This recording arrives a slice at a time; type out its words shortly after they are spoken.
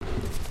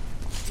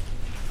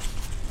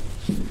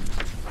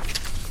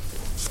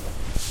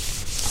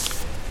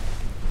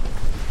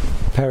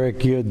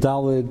Perek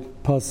Yudalid,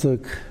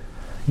 Pasuk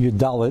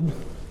Yudalid.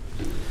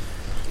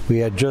 We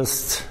had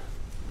just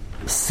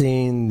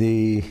seen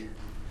the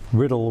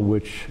riddle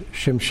which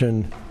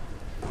Shimshon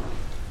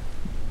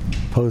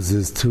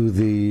poses to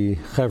the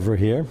Chevra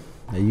here.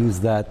 I use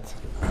that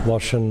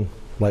lashon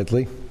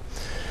lightly.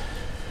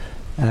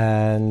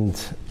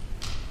 And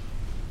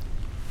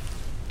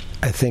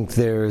I think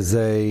there's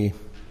a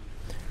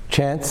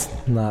chance,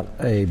 not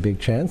a big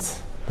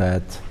chance,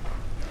 that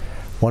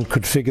one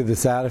could figure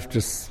this out if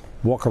just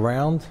walk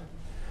around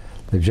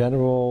the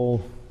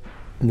general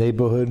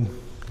neighborhood.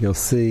 You'll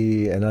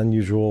see an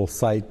unusual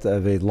sight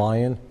of a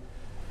lion,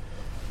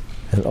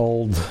 an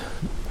old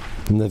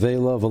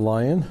nevela of a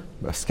lion,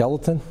 a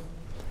skeleton,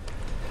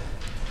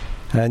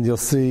 and you'll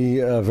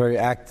see a very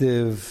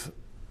active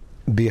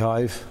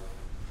beehive,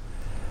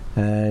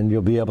 and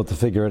you'll be able to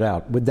figure it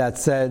out. With that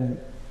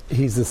said,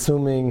 he's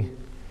assuming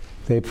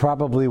they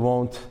probably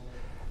won't,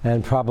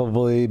 and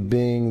probably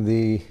being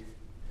the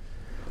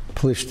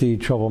Plishti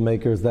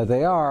troublemakers that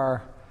they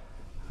are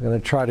going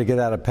to try to get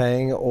out of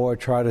paying or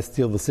try to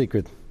steal the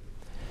secret.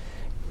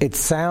 It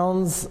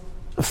sounds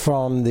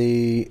from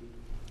the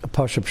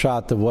Pashup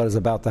shot of what is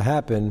about to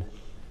happen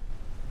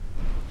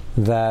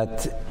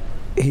that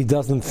he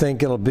doesn't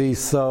think it'll be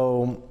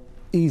so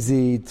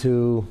easy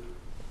to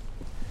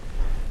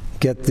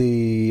get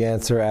the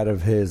answer out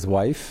of his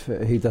wife.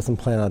 He doesn't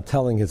plan on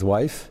telling his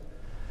wife.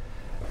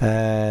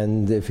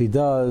 And if he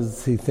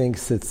does, he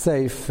thinks it's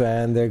safe,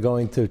 and they're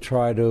going to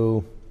try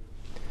to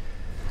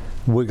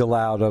wiggle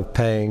out of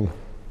paying,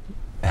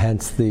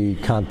 hence the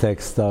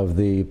context of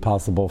the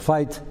possible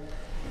fight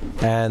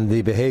and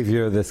the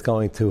behavior that's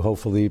going to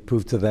hopefully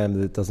prove to them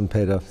that it doesn't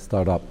pay to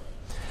start up.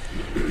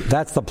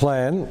 That's the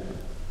plan.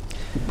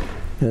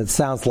 And it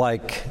sounds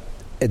like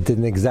it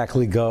didn't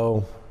exactly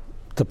go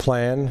to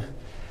plan.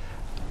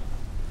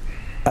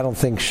 I don't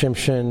think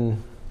Shimshon,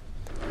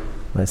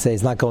 when I say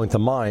he's not going to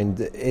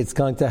mind, it's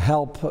going to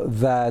help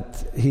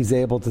that he's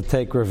able to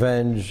take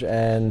revenge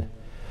and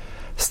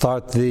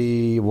start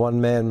the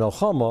one-man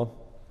milchama,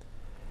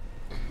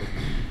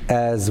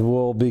 as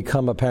will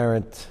become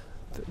apparent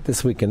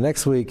this week and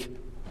next week.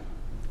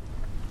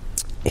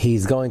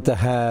 He's going to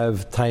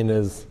have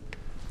tainas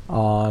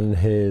on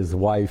his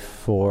wife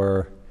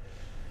for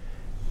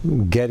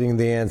getting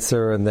the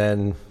answer and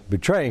then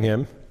betraying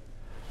him,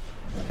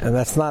 and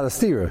that's not a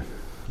stira.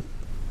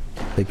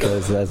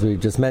 Because, as we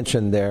just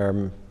mentioned, there are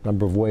a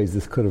number of ways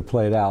this could have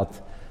played out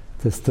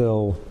to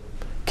still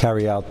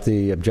carry out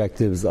the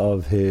objectives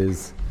of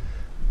his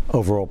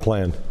overall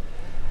plan.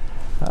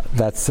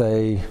 That's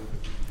a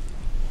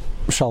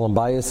shalom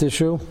bayis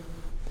issue,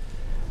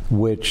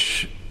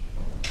 which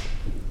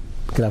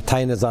can have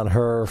tainas on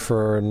her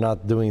for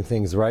not doing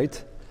things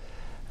right.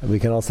 And we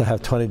can also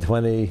have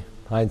 20/20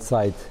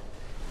 hindsight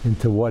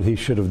into what he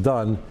should have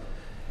done.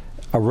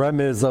 A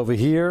remiz over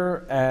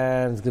here,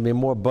 and it's going to be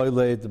more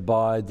boiled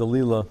by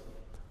Dalila,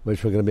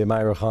 which we're going to be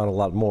Ma'arich on a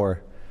lot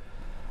more.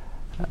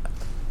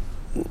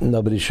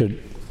 Nobody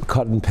should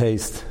cut and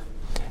paste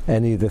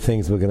any of the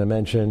things we're going to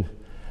mention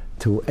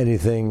to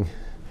anything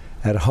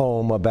at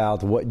home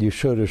about what you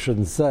should or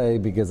shouldn't say,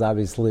 because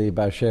obviously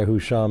by Sher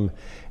Husham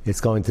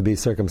it's going to be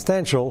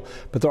circumstantial,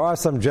 but there are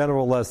some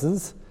general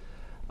lessons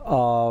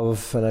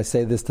of, and I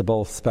say this to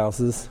both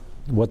spouses,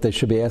 what they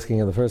should be asking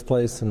in the first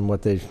place and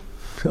what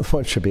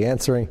one should be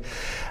answering.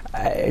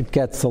 It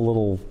gets a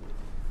little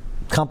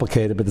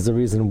complicated, but there's a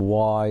reason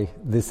why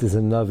this is a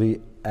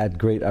Navi at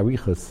great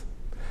arichas.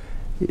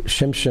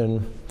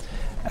 Shimshon,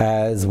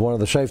 as one of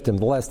the shoftim,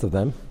 the last of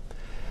them,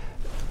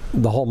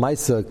 the whole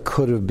Maisa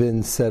could have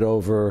been said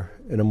over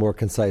in a more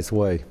concise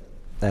way,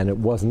 and it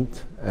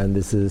wasn't. And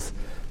this is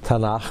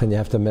Tanakh, and you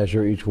have to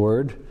measure each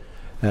word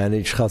and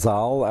each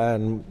chazal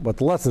and what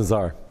the lessons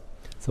are.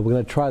 So we're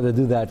going to try to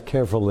do that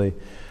carefully,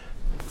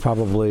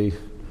 probably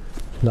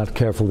not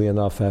carefully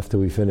enough after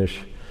we finish,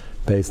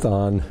 based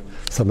on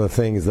some of the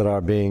things that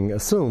are being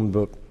assumed.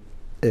 But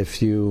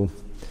if you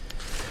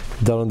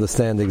don't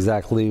understand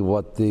exactly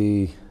what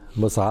the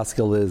Musa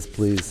Haskell is,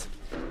 please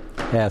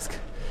ask.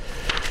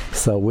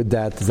 So with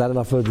that, is that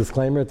enough of a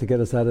disclaimer to get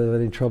us out of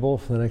any trouble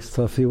for the next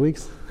few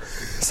weeks?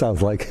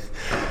 Sounds like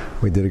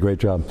we did a great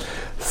job.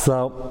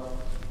 So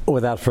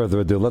without further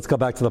ado, let's go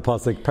back to the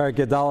Pasuk. Perek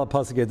Yudalid,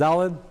 Pasuk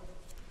Yudalid,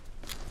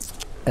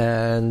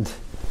 and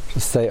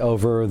just say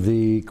over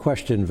the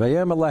question,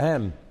 Vayem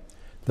Elahem,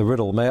 the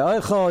riddle,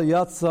 Me'aychal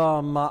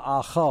yatsa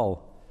ma'achal,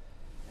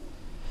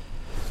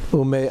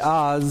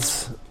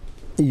 Ume'az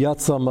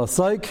yatsa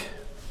masaik,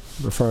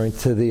 referring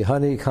to the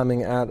honey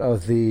coming out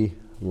of the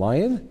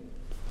lion.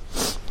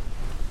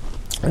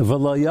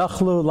 V'lo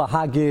yachlu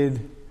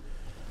lahagid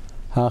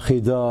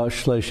hachida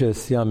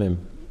shleishes yamim.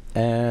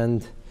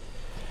 And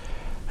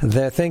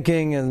they're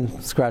thinking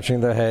and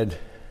scratching their head,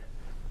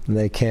 and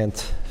they can't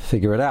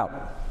figure it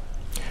out.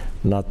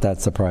 Not that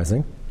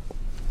surprising.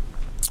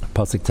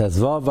 Pasuk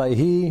Tezvav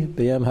Vayhi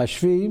B'yem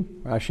Hashvi,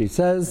 Rashi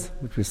says,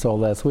 which we saw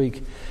last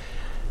week,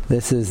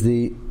 this is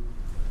the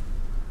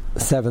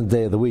seventh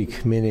day of the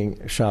week,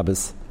 meaning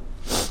Shabbos.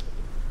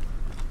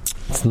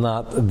 It's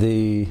not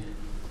the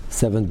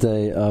seventh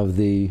day of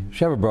the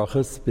Sheva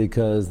Brachos,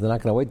 because they're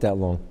not going to wait that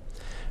long.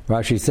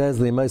 Rashi says,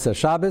 L'Moisa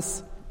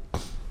Shabbos,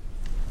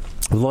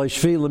 Lo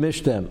Shvi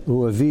L'Mishtem,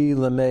 U'avi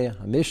L'Mei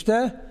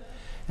HaMishteh,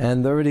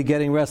 and they're already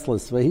getting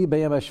restless. V'hi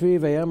B'yam HaShvi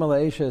V'yam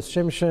L'Eisha Es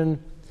Shimshon,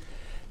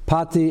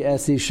 Pati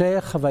Es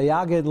Ishech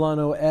V'yaged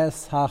Lanu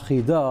Es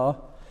HaChida,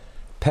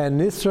 Pen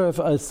Nisref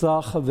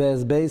Asach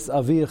V'ez Beis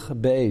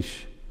Avich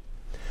Be'esh.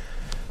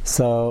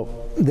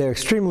 So they're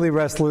extremely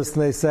restless,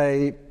 and they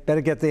say,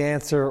 better get the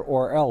answer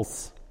or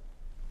else.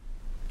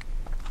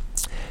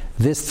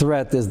 This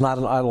threat is not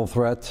an idle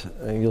threat.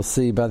 You'll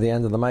see by the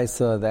end of the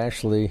Maisa, they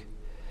actually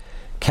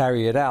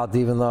carry it out,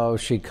 even though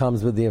she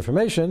comes with the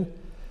information.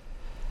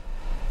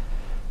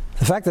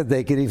 The fact that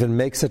they could even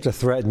make such a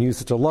threat and use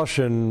such a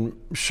lashon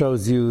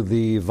shows you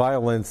the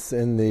violence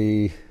in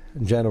the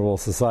general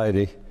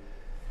society,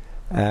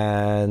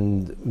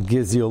 and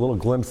gives you a little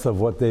glimpse of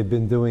what they've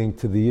been doing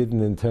to the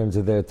Yidden in terms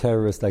of their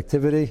terrorist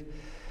activity,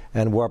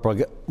 and we're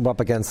up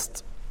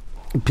against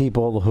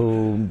people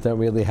who don't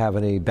really have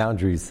any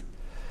boundaries.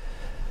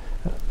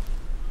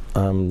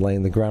 I'm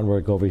laying the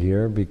groundwork over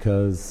here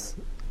because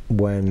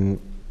when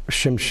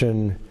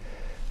Shimshon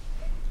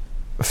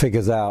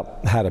figures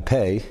out how to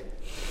pay,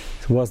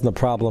 it wasn't a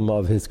problem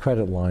of his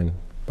credit line.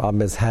 The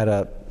problem is how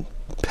to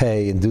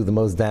pay and do the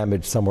most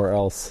damage somewhere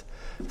else.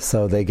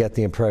 So they get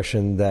the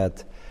impression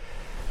that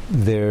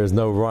there's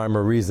no rhyme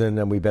or reason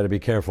and we better be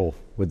careful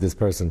with this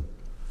person.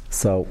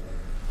 So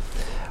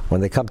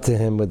when they come to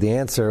him with the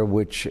answer,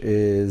 which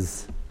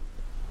is,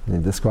 they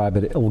describe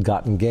it,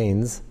 ill-gotten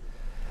gains,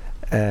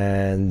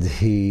 and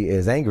he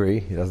is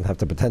angry, he doesn't have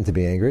to pretend to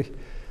be angry,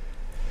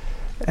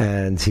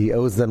 and he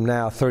owes them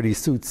now 30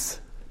 suits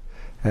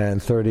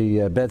and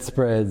 30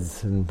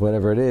 bedspreads and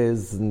whatever it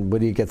is, and where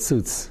do you get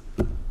suits?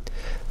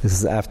 This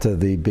is after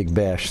the big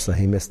bash, so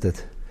he missed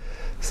it.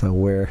 So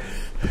where's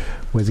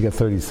he get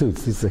 30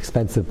 suits? These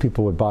expensive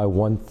people would buy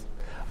one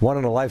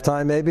in a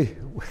lifetime maybe.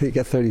 Where do you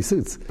get 30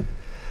 suits?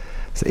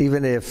 So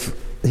even if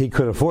he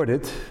could afford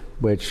it,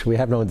 which we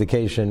have no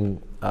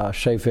indication,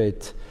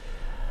 Shefet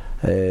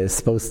is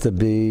supposed to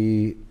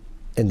be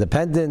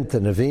independent, the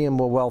Nevi'im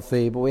were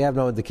wealthy, but we have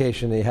no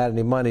indication he had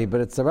any money,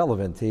 but it's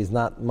irrelevant.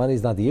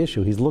 Money's not the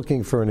issue. He's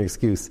looking for an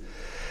excuse.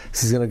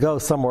 So he's going to go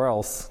somewhere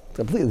else, a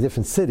completely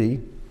different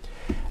city,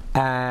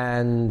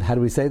 and how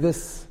do we say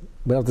this?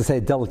 We don't have to say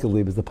it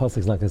delicately, because the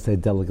pasuk's not going to say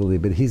it delicately,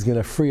 but he's going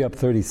to free up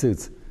 30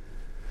 suits.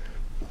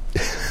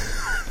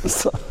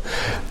 So,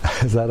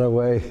 is that a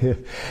way?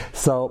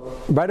 So,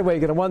 right away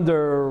you're going to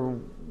wonder,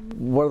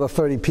 what do the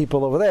 30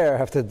 people over there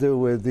have to do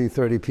with the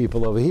 30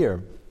 people over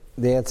here?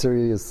 The answer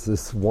is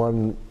this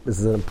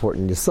is an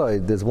important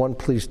yesod. There's one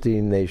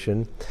Plishtin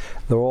nation.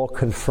 They're all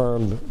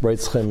confirmed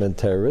Reitzchim and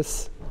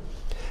terrorists.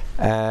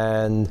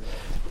 And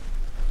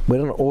we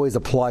don't always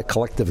apply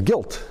collective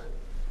guilt.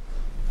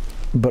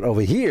 But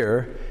over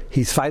here,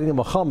 he's fighting a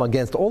Muhammad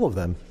against all of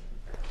them.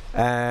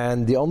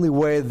 And the only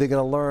way they're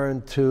going to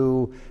learn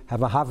to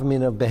have a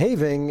havmin of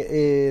behaving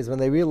is when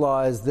they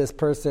realize this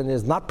person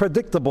is not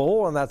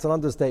predictable, and that's an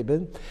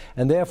understatement,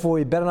 and therefore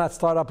you better not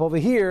start up over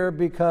here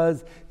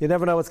because you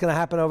never know what's going to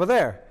happen over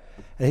there.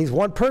 And he's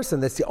one person.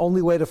 That's the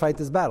only way to fight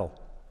this battle.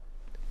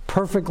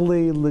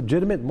 Perfectly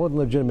legitimate, more than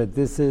legitimate.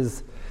 This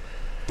is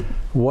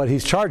what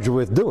he's charged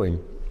with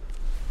doing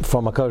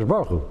from HaKadosh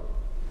Baruch Hu.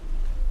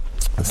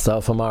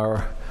 So from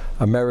our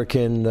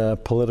American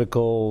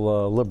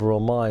political liberal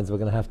minds, we're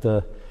going to have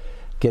to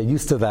get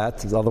used to that,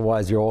 because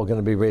otherwise you're all going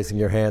to be raising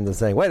your hand and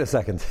saying, wait a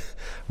second,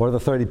 what do the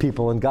 30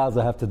 people in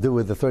Gaza have to do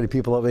with the 30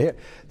 people over here?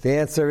 The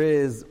answer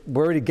is,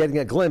 we're already getting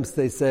a glimpse.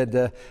 They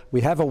said,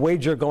 we have a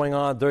wager going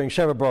on during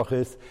Sheva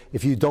Brachos.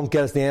 If you don't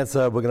get us the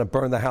answer, we're going to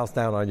burn the house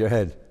down on your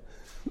head.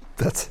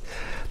 That's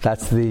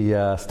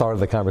the start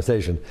of the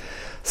conversation.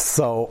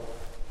 So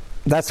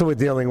that's what we're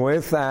dealing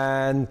with.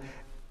 And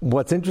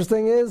what's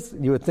interesting is,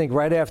 you would think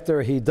right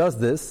after he does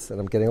this, and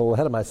I'm getting a little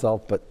ahead of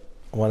myself, but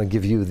I want to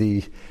give you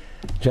the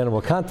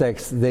general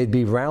context, they'd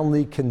be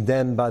roundly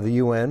condemned by the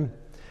UN.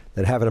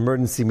 They'd have an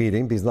emergency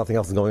meeting because nothing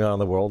else is going on in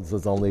the world, so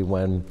it's only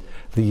when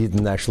the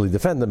Yidden actually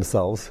defend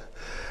themselves.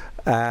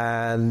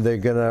 And they're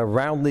going to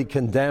roundly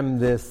condemn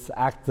this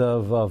act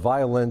of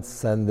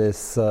violence and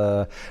this,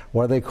 what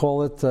do they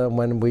call it,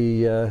 when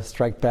we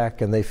strike back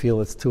and they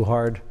feel it's too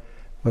hard?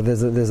 Well,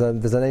 there's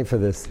a name for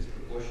this.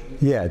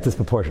 Yeah,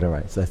 disproportionate,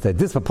 right. So I say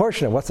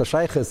disproportionate, what's the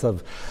shaykhis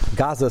of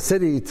Gaza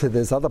City to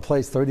this other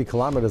place 30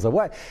 kilometers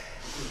away?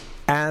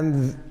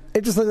 And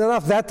interestingly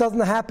enough, that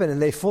doesn't happen,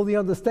 and they fully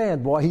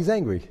understand why he's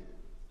angry.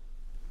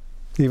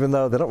 Even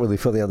though they don't really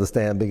fully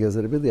understand, because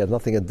it really has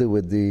nothing to do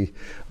with the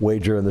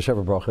wager and the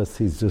Sheva Brachos.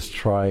 He's just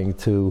trying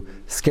to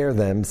scare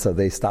them so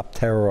they stop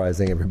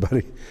terrorizing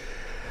everybody.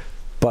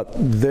 But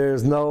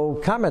there's no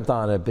comment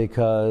on it,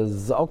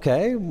 because,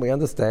 okay, we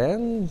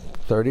understand,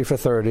 30 for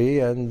 30,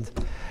 and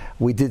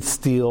we did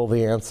steal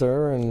the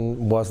answer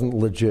and wasn't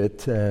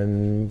legit,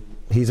 and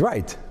he's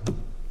right.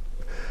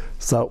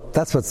 So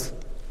that's what's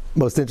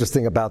most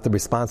interesting about the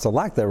response or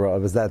lack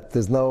thereof, is that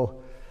there's no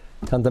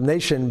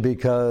condemnation,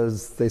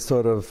 because they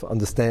sort of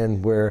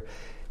understand where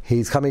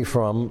he's coming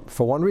from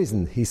for one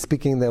reason. He's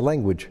speaking their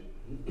language.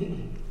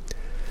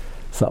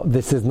 So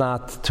this is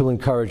not to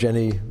encourage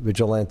any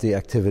vigilante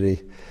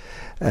activity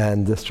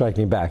and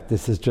striking back.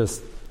 This is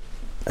just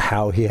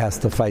how he has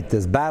to fight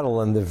this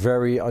battle, and the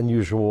very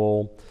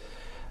unusual,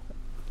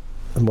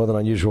 more than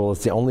unusual,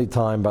 it's the only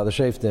time by the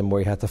Shaftim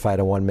where he had to fight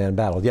a one-man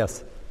battle.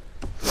 Yes?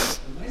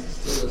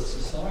 Still, a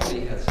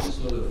society has some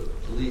sort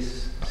of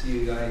police,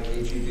 see a guy in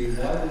KGB.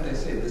 Why would they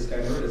say this guy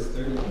murders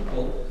 30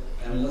 people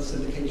and let's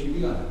send the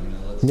KGB on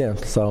him? Yeah,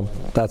 so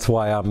that's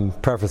why I'm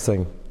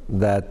prefacing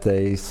that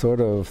they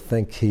sort of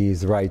think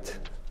he's right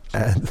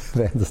and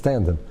they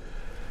understand him.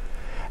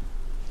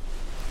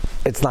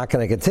 It's not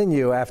going to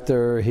continue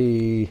after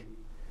he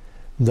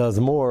does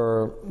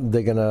more.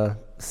 They're going to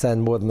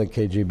send more than the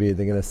KGB.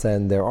 They're going to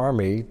send their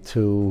army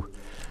to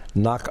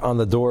knock on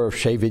the door of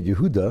Shevet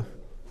Yehuda,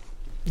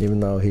 even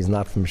though he's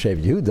not from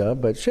Shevet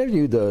Yehuda, but Shevet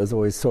Yehuda is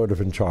always sort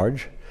of in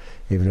charge,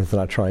 even if they're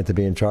not trying to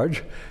be in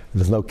charge.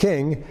 There's no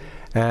king,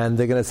 and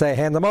they're going to say,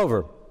 hand them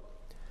over.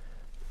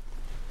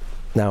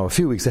 Now, a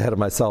few weeks ahead of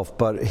myself,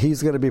 but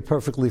he's going to be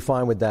perfectly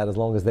fine with that as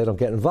long as they don't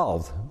get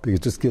involved, because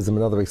it just gives him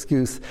another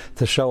excuse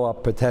to show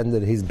up, pretend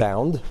that he's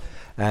bound,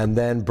 and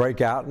then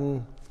break out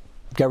and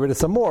get rid of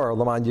some more.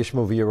 Laman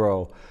Yishmu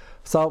V'Yiro.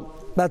 So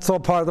that's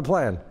all part of the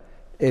plan.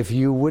 If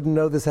you wouldn't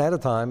know this ahead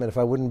of time, and if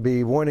I wouldn't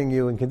be warning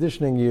you and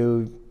conditioning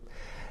you,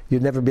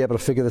 you'd never be able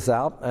to figure this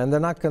out, and they're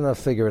not going to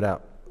figure it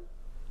out.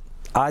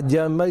 Ad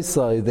Yom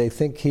Mosai, they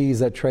think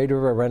he's a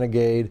traitor, a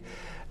renegade,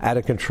 out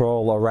of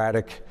control,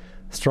 erratic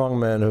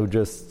strongman who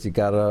just, you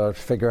got to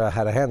figure out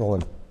how to handle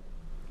him,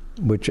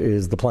 which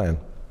is the plan.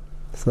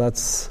 So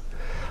that's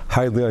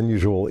highly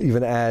unusual.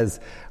 Even as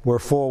we're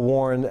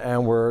forewarned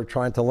and we're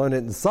trying to learn it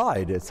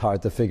inside, it's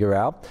hard to figure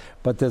out.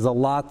 But there's a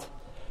lot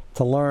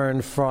to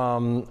learn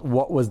from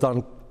what was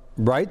done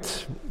right,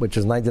 which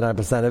is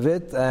 99% of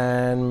it,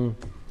 and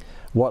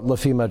what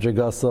Lafi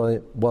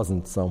Majagasa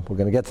wasn't. So we're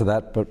going to get to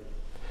that, but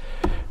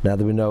now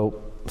that we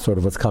know sort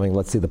of what's coming,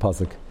 let's see the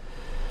pasuk.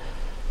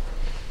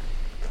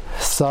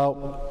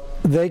 So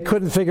they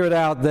couldn't figure it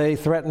out. They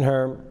threatened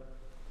her.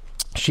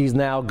 She's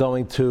now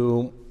going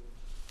to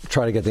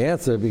try to get the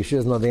answer because she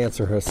doesn't know the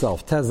answer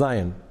herself. Tez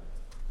Zayin.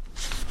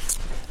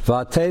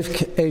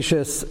 V'atevk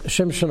eshes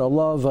Shimshon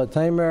olav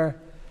v'ataymer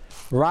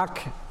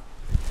rak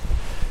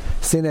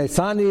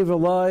sineisani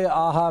v'loy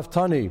ahav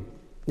tani.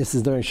 This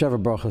is during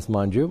Sheva Brachos,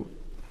 mind you.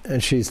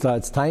 And she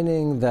starts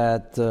tining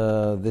that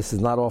this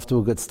is not off to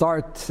a good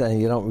start,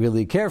 and you don't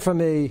really care for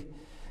me,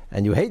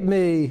 and you hate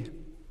me.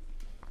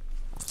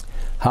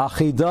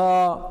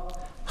 Hachida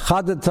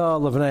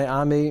chadata levnei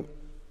ami.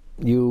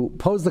 You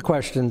pose the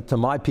question to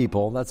my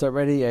people. That's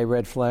already a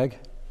red flag.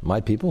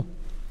 My people?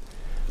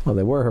 Well,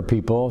 they were her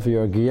people. If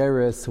you're a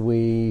Geyeris,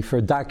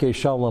 for Darkei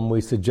Shalom,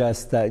 we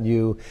suggest that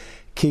you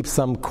keep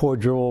some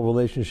cordial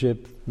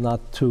relationship,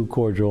 not too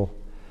cordial.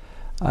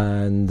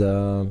 And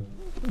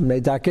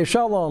may Darkei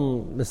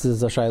Shalom, this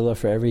is a shayla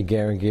for every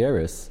Ger and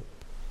Geyeris.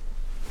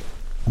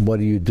 What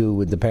do you do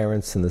with the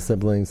parents and the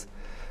siblings?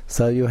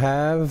 So you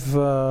have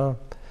a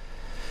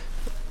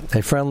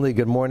friendly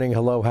good morning,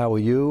 hello, how are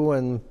you?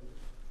 And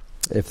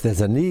if there's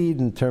a need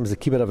in terms of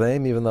keep it of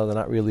aim, even though they're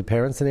not really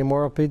parents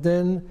anymore,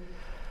 Pidin,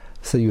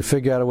 so you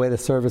figure out a way to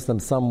service them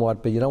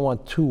somewhat, but you don't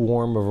want too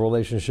warm of a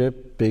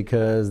relationship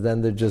because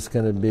then they're just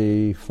going to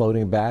be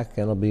floating back and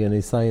it'll be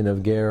an sign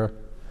of ger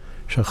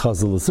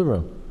shachazul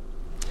l'sira.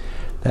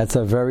 That's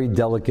a very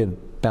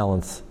delicate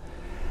balance.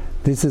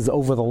 This is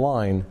over the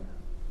line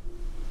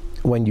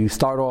when you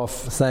start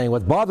off saying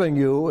what's bothering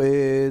you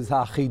is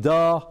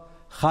hachida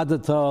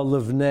chadata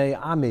livnei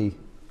ami.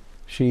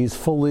 She's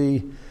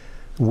fully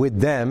with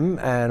them,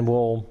 and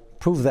we'll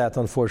prove that,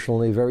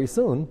 unfortunately, very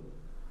soon.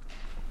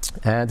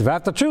 And if I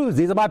have to choose,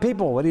 these are my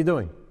people, what are you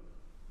doing?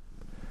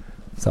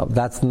 So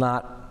that's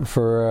not,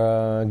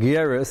 for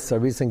Geyeris, a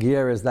recent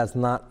Geyeris, that's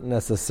not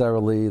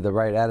necessarily the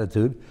right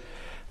attitude.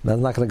 That's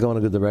not going to go in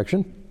a good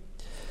direction.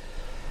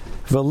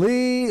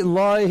 V'li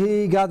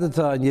lohi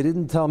gadata, and you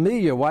didn't tell me,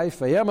 your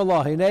wife, I didn't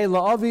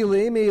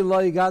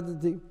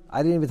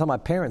even tell my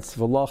parents,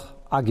 v'loch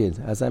agid.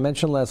 As I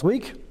mentioned last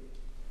week,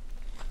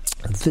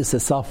 this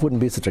itself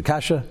wouldn't be such a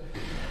kasha.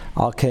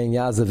 Al ken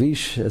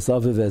yazavish es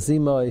aviv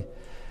ezimoy.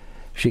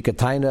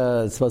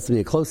 Shikataina is supposed to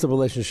be a closer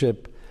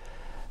relationship.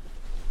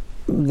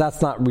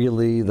 That's not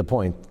really the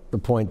point. The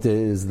point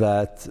is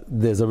that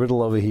there's a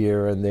riddle over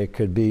here, and there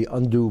could be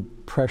undue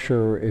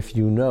pressure if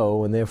you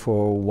know, and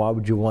therefore, why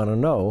would you want to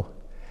know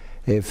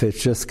if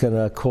it's just going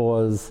to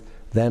cause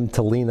them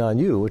to lean on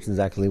you, which is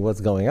exactly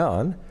what's going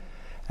on,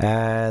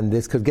 and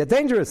this could get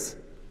dangerous.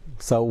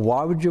 So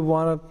why would you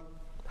want to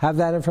have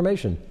that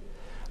information?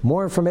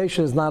 More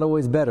information is not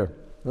always better.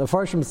 The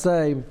Farshim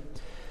say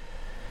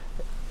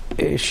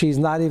she's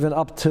not even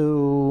up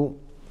to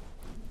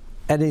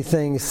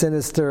anything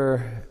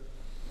sinister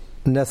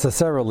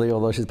necessarily,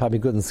 although she's probably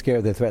good and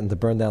scared they threatened to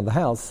burn down the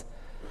house.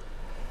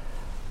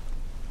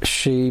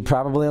 She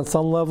probably on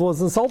some level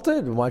is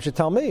insulted. Why don't you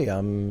tell me?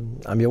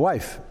 I'm your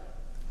wife.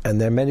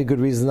 And there are many good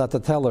reasons not to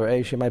tell her.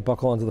 A, she might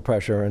buckle under the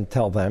pressure and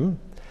tell them.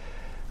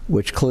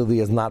 which clearly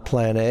is not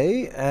plan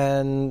A.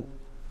 And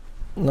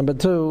number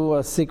two,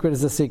 a secret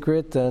is a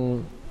secret,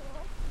 and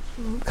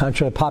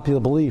contrary to popular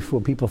belief,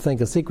 where people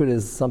think a secret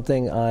is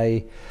something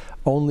I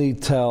only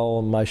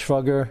tell my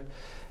shvager,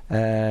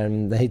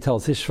 and he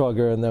tells his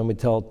shvager, and then we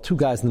tell two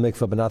guys in the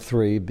mikveh, but not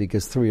three,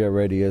 because three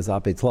already is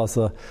apei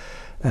tlasa,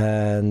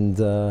 and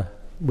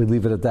we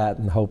leave it at that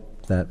and hope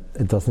that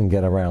it doesn't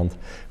get around,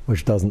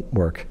 which doesn't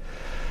work.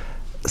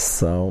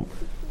 So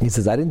he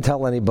says, I didn't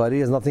tell anybody,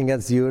 there's nothing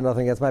against you,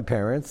 nothing against my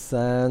parents,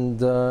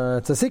 and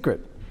it's a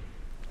secret.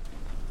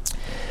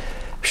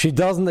 She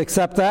doesn't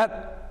accept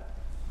that.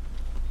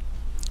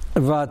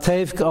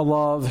 V'atevk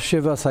alav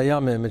shivas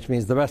hayamim, which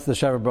means the rest of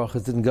the Sheva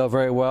brachas didn't go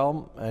very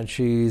well, and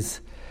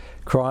she's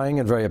crying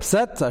and very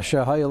upset.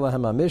 Asher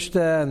hayalahem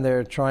amishta, and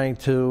they're trying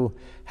to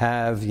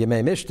have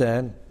yemei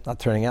mishta, not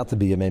turning out to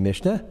be yemei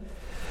mishta.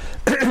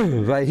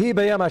 Vayhi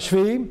b'yam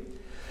hashvi,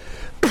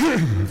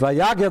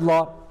 vayaged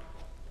la,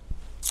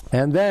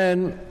 and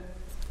then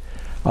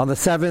on the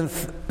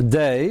seventh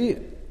day,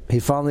 he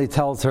finally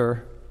tells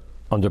her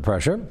under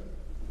pressure.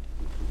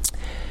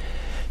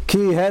 Ki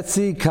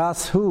hetzi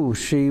kashu,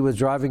 she was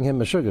driving him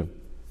a sugar.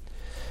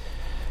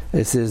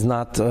 This is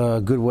not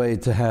a good way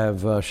to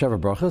have Sheva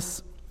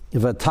brachas.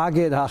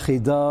 V'tagid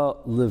hachida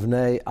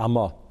livnei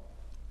amma.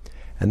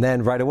 And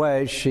then right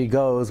away she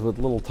goes, with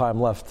little time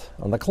left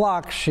on the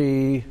clock,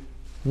 she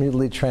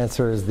immediately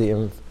transfers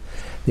the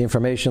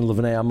information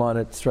livnei amma, and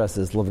it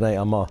stresses livnei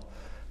amma.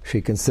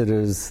 She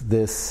considers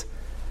this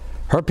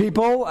her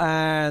people,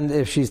 and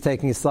if she's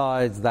taking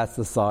sides, that's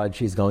the side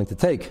she's going to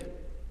take.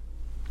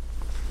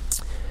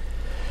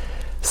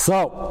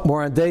 So,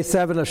 we're on day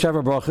 7 of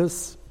Sheva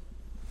brachas.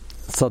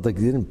 So, you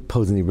didn't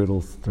pose any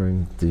riddles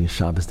during the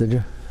Shabbos, did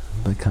you?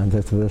 By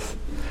context of this?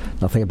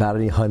 Nothing about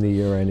any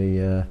honey or any...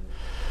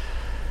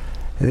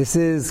 This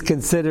is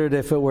considered,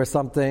 if it were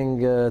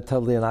something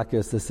totally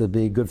innocuous, this would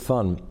be good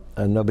fun.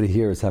 And nobody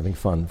here is having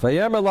fun. So,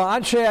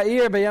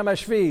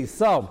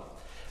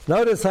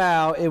 notice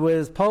how it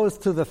was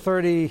posed to the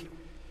 30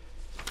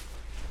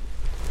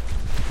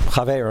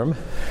 chaverim,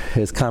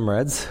 his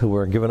comrades, who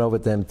were given over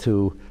to them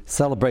to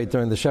celebrate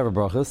during the Sheva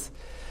brachas.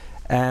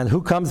 And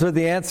who comes with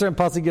the answer in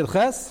Pasuk Yud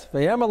Ches?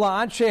 V'yamar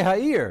la anshe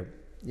ha'ir.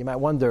 You might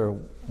wonder,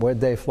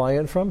 where'd they fly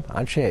in from?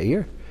 Anshe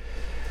ha'ir.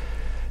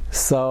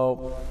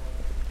 So,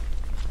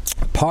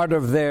 part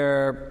of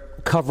their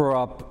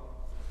cover-up,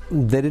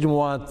 they didn't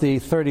want the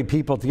 30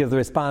 people to give the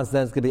response.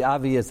 Then it's going to be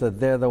obvious that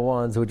they're the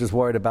ones who are just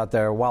worried about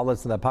their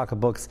wallets and their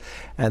pocketbooks,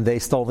 and they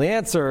stole the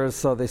answers,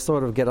 so they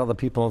sort of get other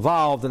people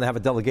involved, and they have a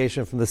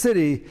delegation from the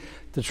city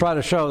to try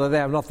to show that they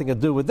have nothing to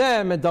do with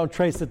them, and don't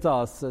trace it to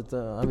us.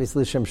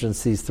 Obviously, Shimshon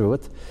sees through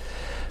it.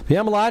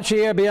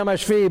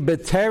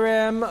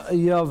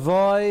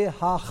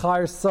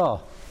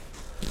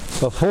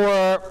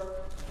 Before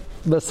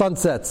the sun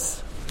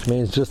sets, which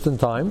means just in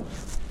time.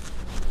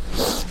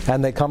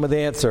 And they come with the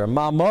answer.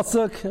 Ma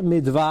mosuk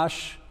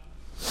midvash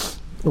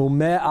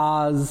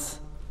ume'az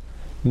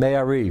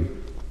me'ari.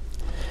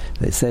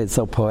 They say it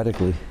so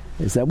poetically.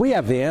 They said, we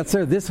have the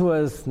answer. This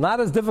was not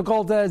as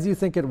difficult as you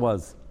think it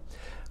was.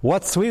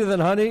 What's sweeter than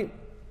honey?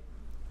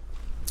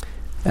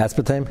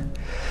 Aspartame.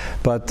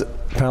 But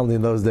apparently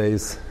in those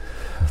days,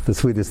 the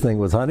sweetest thing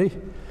was honey.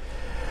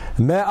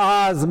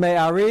 Me'az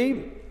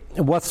me'ari.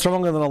 What's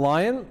stronger than a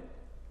lion?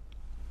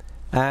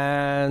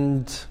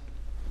 And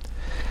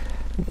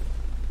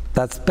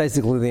that's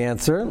basically the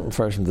answer.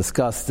 First,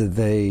 discussed, did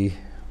they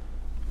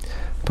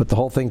put the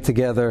whole thing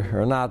together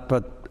or not,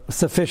 but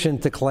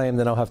sufficient to claim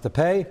they don't have to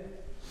pay.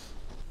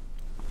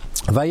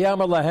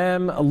 Vayamar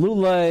lahem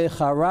lulei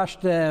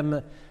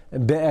charashtem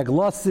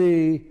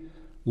be'eglasi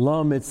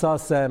lo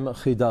mitzasem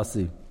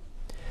chidasi.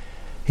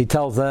 He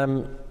tells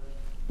them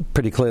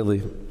pretty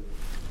clearly,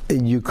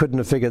 you couldn't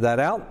have figured that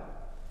out,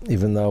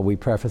 even though we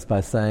preface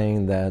by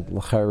saying that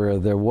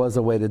l'chara there was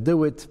a way to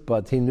do it,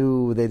 but he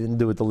knew they didn't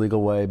do it the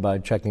legal way by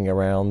checking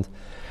around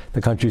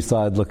the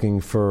countryside looking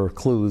for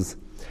clues.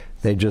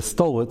 They just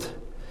stole it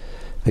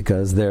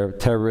because they're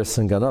terrorists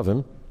and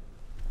ganavim.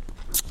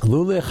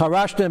 Lule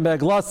charashtem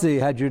be'eglasi,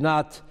 had you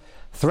not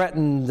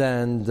threatened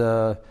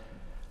to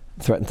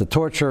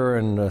torture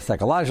and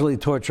psychologically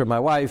torture my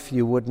wife,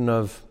 you wouldn't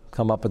have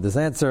come up with this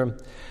answer.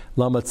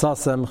 Lo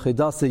mitzasem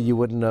chidasi, you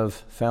wouldn't have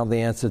found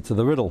the answer to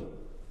the riddle.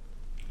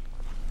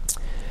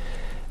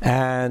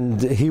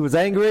 And he was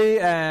angry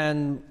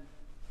and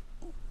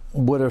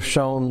would have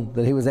shown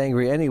that he was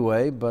angry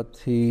anyway, but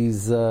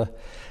he's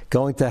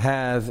going to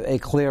have a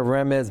clear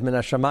remez min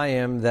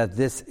hashamayim that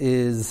this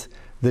is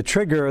the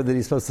trigger that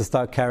he's supposed to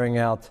start carrying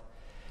out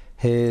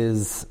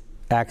his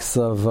acts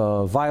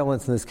of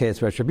violence, in this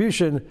case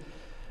retribution,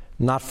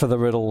 not for the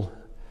riddle.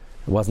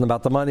 It wasn't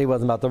about the money, it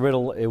wasn't about the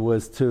riddle, it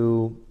was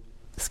to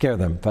scare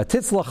them.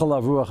 Vatitzlach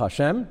alav ruach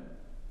Hashem.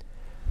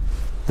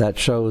 That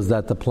shows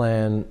that the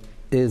plan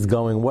is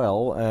going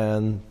well,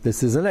 and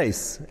this is an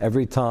ace.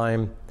 Every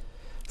time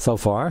so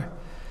far,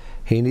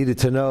 he needed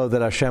to know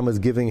that Hashem was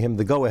giving him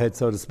the go-ahead,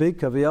 so to speak.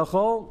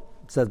 Kaviyachol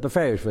says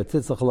beferish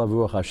v'titzach alav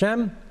ruach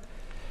Hashem.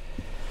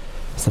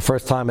 It's the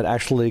first time it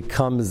actually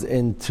comes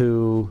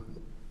into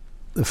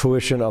the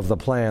fruition of the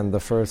plan. The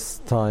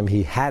first time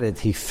he had it,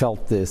 he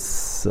felt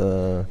this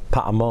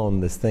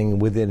pa'amon, this thing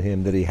within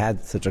him that he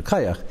had such a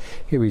kayach.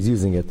 Here he's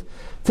using it.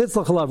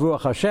 Titzlach alav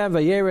ruach Hashem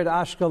v'yered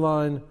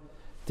Ashkelon,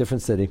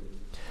 different city.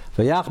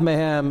 V'yach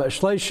mehem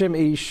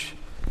shleishim ish.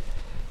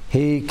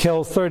 He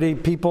kills 30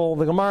 people.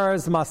 The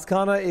Gemara's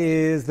maskana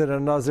is that a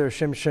Nazir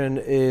Shimshon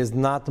is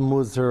not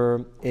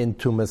muzher in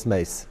Tumas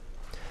Meis.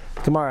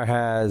 Gemara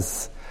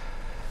has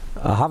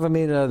a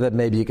Havamina that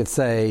maybe you could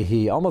say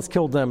he almost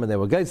killed them and they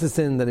were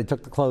geisesin, then he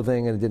took the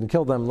clothing and he didn't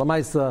kill them.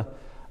 Lamaisa,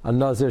 a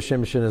Nazir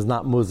Shimshon is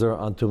not muzher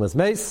on Tumas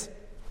Meis,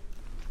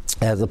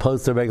 as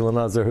opposed to a regular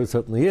Nazir who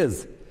certainly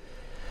is.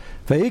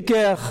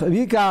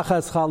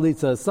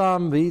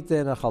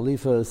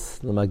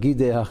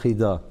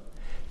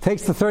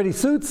 Takes the 30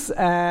 suits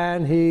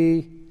and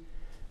he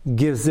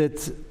gives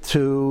it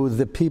to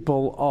the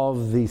people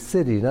of the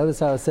city.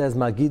 Notice how it says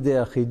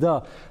Magidei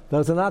Achida.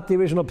 Those are not the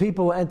original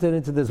people who entered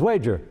into this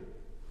wager,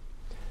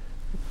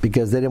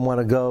 because they didn't want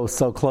to go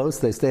so close.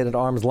 They stayed at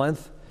arm's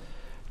length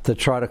to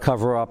try to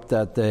cover up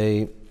that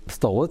they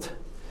stole it.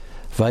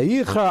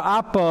 Vayichar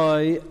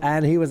Apai,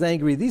 and he was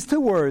angry. These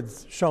two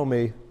words show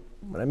me,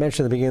 when I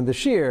mentioned at the beginning of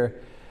the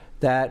year,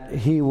 that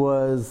he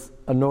was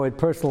annoyed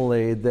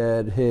personally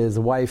that his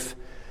wife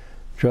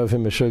drove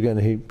him a sugar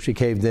and she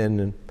caved in,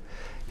 and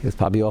he was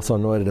probably also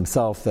annoyed at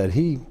himself that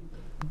he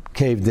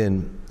caved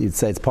in. You'd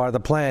say it's part of the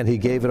plan. He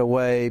gave it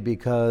away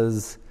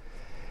because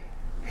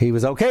he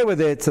was okay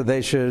with it, so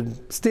they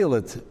should steal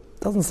it.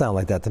 Doesn't sound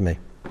like that to me.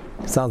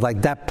 It sounds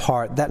like that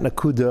part, that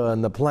nakuda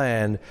in the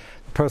plan,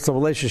 personal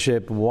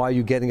relationship, why are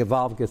you getting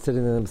involved,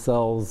 considering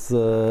themselves,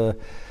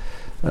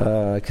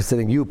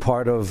 considering you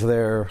part of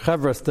their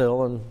chevra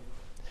still, and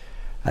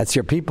that's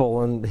your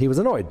people, and he was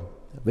annoyed.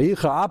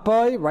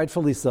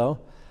 Rightfully so.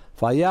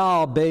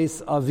 Vayal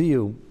beis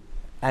aviu,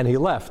 and he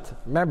left.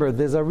 Remember,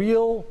 there's a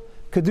real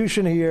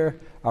kedushin here,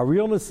 a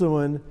real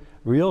nesuin,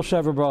 real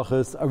shever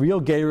brachas, a real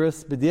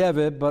gerus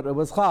b'diavad, but it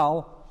was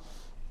chal.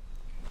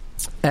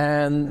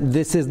 And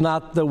this is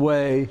not the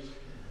way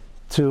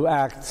to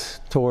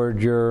act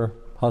toward your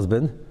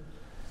husband,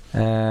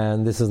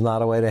 and this is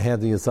not a way to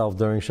handle yourself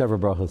during shever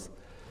brachas.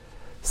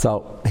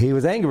 So he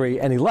was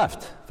angry and he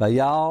left.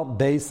 Vayal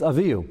beis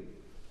aviu.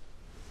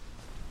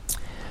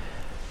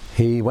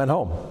 He went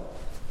home.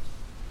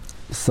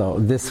 So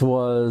this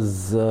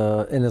was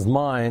in his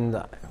mind,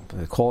 I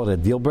call it a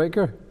deal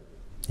breaker.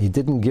 He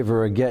didn't give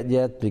her a get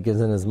yet because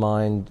in his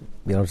mind,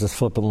 just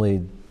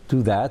flippantly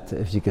do that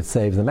if you could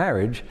save the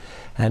marriage.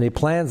 And he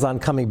plans on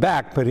coming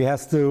back, but he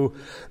has to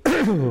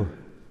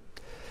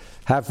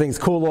have things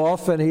cool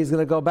off, and he's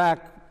going to go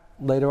back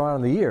later on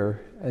in the year,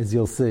 as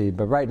you'll see.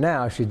 But right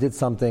now, she did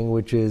something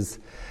which is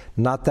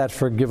not that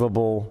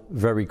forgivable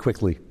very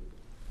quickly.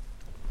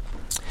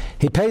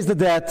 He pays the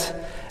debt,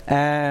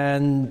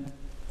 and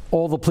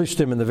all the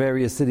plishtim in the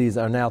various cities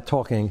are now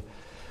talking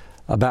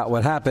about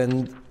what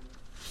happened.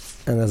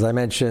 And as I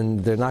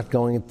mentioned, they're not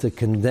going to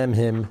condemn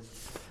him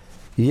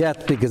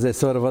yet because they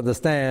sort of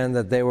understand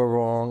that they were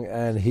wrong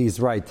and he's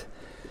right.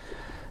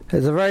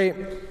 There's a very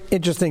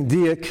interesting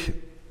diuk,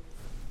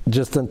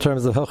 just in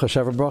terms of Hilchos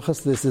Shever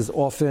Brachos. This is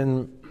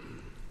often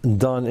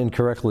done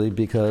incorrectly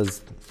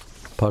because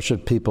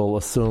Pashut people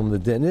assume the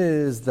din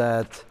is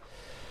that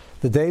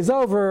the day's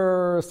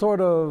over,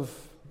 sort of,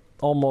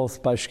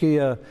 almost by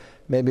Shkia,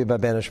 maybe by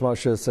Ben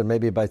Moshes, and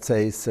maybe by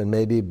Tzeis, and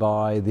maybe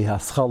by the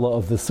Haschala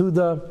of the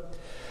Suda,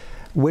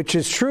 which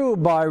is true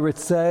by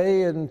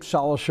Ritzei and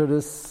Shalosh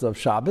Shudas of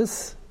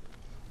Shabbos.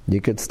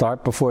 You could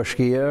start before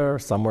Shkia, or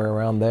somewhere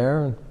around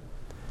there, and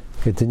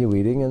continue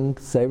eating and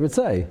say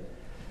Ritzei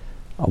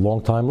a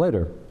long time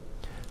later.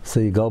 So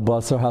you go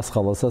Basar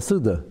Haschala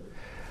Sasuda.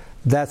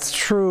 That's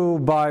true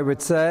by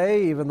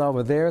Ritzei, even though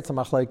over there it's a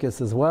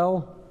machlekes as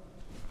well.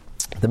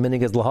 The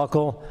minig is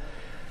lahakol.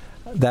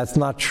 That's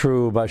not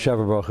true by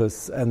Shever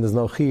Brachos, and there's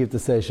no chiv to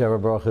say Shever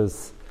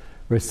Brachos.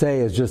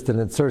 Ritzei is just an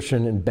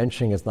insertion in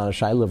benching. It's not a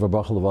shayla of a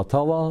bracha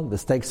levatala. The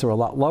stakes are a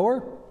lot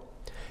lower.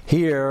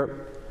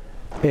 Here,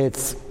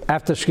 it's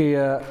after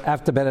Shkia,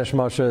 after Ben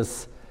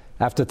Moshes,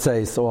 after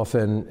Tzeis,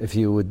 often, if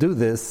you would do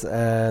this,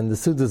 and the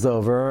Suda's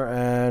over,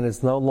 and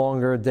it's no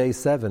longer day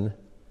 7,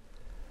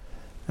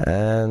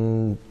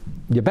 and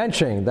you're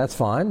benching, that's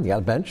fine, you got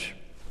a bench.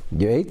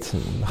 You ate,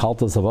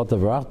 halta zavata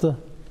v'rachta,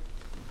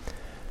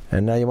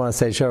 and now you want to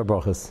say Shever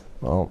Brachos.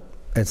 Well,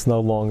 it's no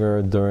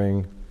longer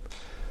during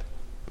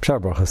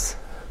Shever Brachos.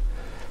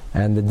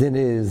 And the din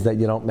is that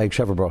you don't make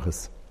Shever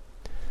Brachos.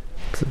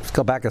 So let's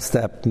go back a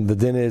step. The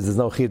din is there's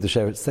no chiyuv to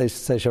say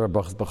Shever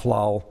Brachos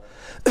b'chlal.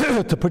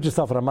 To put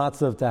yourself in a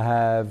matzav to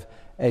have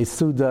a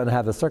Suda and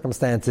have the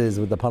circumstances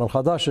with the Panim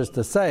Chadashis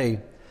to say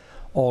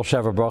all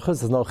Shever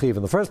Brachos. There's no chiyuv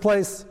in the first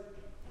place.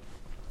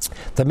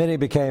 The mini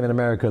became in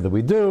America that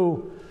we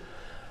do.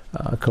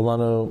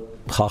 Kulanu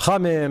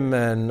chachamim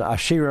and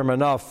ashirim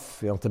enough.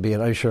 You don't have to be an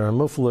Aisher and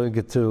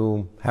Muflig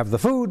to have the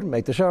food,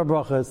 make the Shever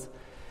Brachos.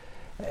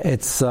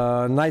 It's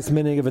a nice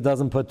minig if it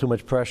doesn't put too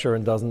much pressure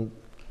and doesn't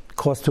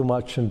cost too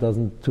much and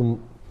doesn't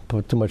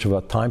put too much of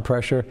a time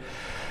pressure.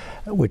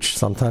 which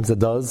sometimes it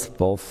does,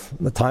 both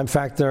the time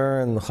factor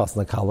and the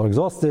chasna kala are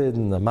exhausted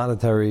and the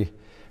monetary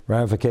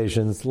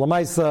ramifications.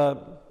 Lamaisa,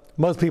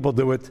 most people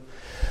do it.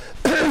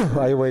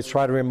 I always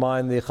try to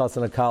remind the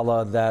chasna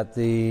kala that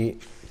the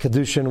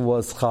kedushin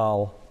was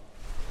chal,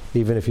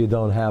 even if you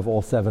don't have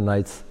all 7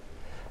 nights,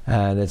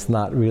 and it's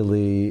not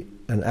really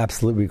an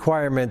absolute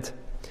requirement.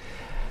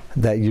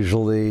 That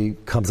usually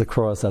comes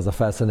across as a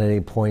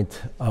fascinating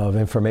point of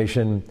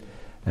information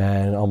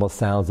and almost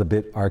sounds a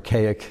bit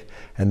archaic,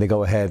 and they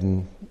go ahead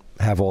and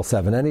have all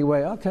 7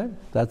 anyway. Okay,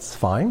 that's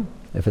fine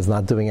if it's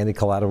not doing any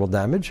collateral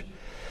damage.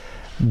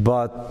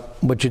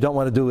 But what you don't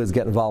want to do is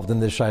get involved in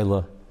this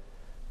shaila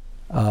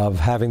of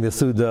having the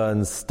Suda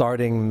and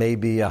starting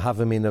maybe a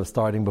Havamin of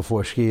starting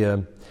before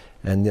Shkia,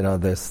 and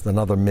there's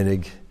another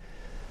minig.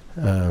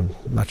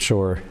 Not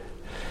sure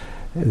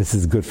this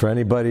is good for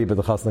anybody, but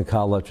the Chasna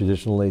Kala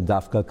traditionally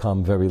dafka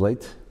come very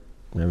late.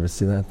 Never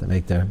see that. They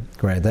make their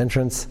grand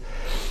entrance,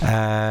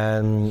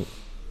 and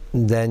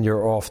then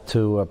you're off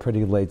to a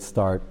pretty late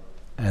start,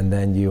 and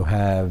then you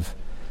have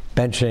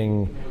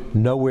benching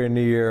nowhere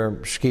near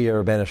Shkia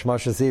or Ben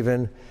Hashmashas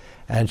even,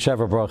 and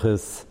Sheva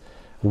Brachas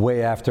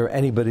way after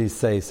anybody's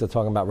say. So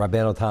talking about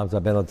Rabbeinu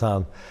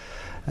Tam,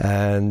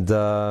 and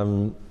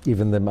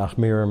even the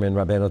Machmirim in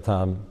Rabbeinu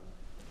Tam,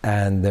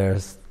 and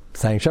there's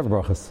saying Sheva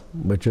Brachas,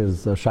 which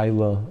is a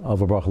Shaila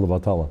of a Bracha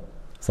Levatala.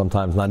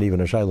 Sometimes not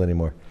even a Shaila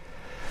anymore.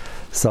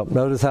 So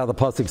notice how the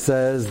pasuk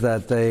says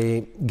that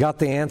they got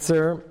the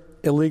answer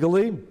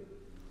illegally,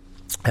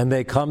 and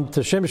they come to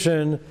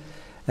Shimshon,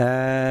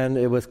 and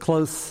it was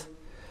close,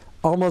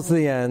 almost to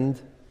the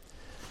end,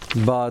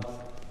 but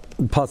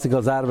the pasuk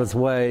goes out of its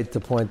way to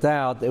point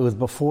out it was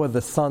before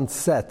the sun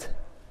set.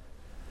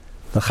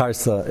 The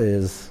charsa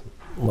is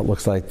what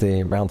looks like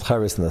the round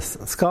charis in the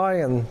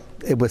sky, and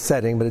it was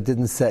setting, but it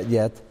didn't set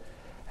yet.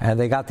 And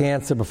they got the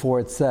answer before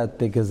it set,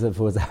 because if it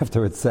was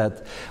after it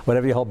set,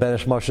 whatever you hold Ben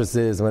Hashmashas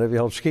is, whatever you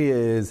hold Shkia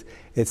is,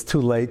 it's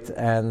too late,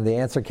 and the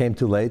answer came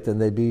too late,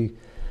 and they'd be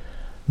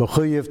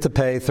mechuyev to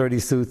pay 30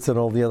 suits and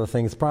all the other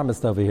things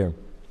promised over here.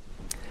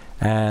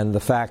 And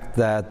the fact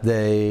that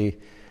this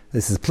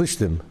is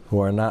Plishtim, who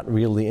are not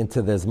really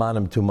into their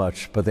Zmanim too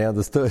much, but they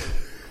understood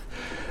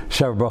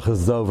Sheva Brachas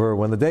is over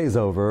when the day's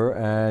over,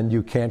 and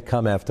you can't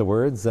come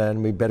afterwards,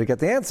 and we better get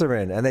the answer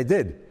in. And they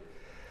did.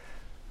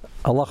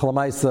 Allah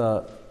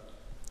L'maisa,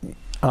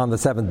 on the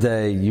 7th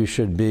day, you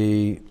should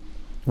be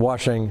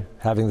washing,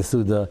 having the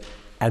Suda,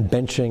 and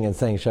benching and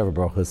saying Sheva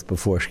Brachas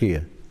before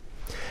Shkia.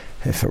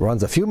 If it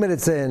runs a few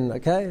minutes in,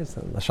 okay,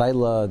 so the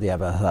Shaila, you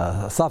have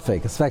a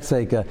Safek, a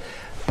Svek,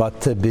 but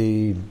to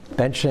be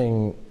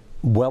benching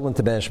well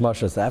into Ben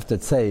Hashmashas after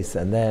Tzeis,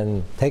 and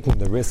then taking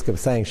the risk of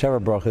saying Sheva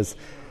Brachas.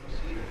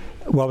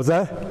 What was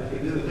that?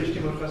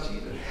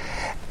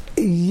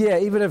 Yeah,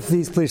 even if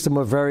these Plishtim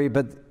were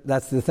but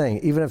that's the thing,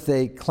 even if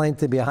they claim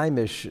to be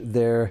Haimish,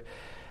 they're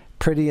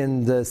pretty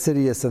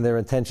insidious in their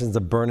intentions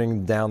of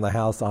burning down the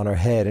house on her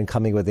head and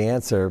coming with the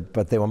answer,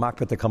 but they were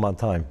makbet to come on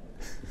time.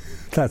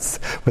 That's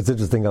what's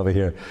interesting over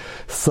here.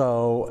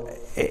 So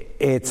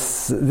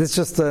this is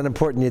just an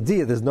important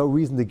idea. There's no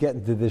reason to get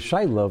into this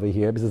shaila over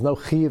here, because there's no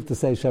chiyuv to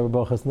say Sheva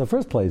Brachas in the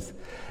first place.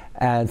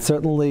 And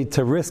certainly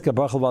to risk a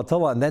bracha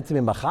l'vatala and then to be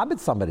machabed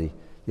somebody,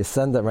 you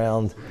send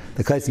around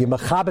the place, you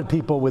machabed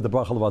people with the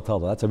bracha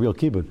l'vatala. That's a real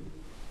kibbud.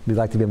 We'd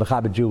like to be a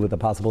machabed Jew with the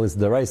possible is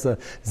deraisa,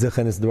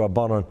 zichen is the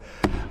rabbanon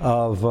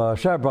of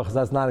Sheva Brachas.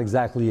 That's not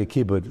exactly a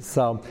kibbud.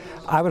 So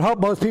I would hope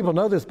most people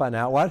know this by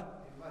now. What?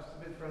 It must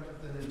have been friends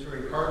with the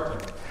Nituri Carter.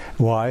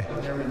 Why?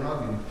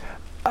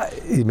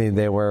 You mean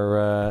they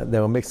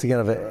were mixing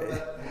in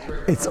it?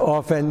 It's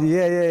often,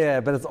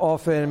 but it's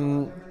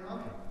often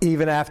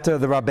even after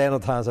the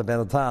Rabbeinu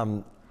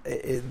Tam,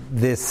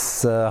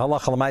 this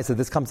halacha l'maisa,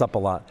 this comes up a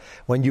lot.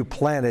 When you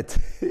plan it,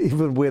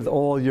 even with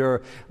all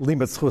your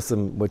limit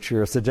chusim, which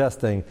you're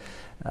suggesting,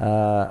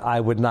 I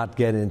would not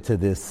get into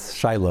this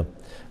shaila.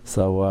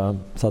 So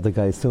I think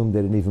I assume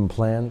they didn't even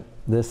plan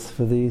this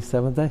for the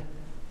 7th day,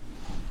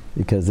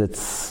 because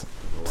it's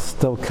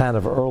still kind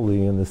of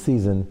early in the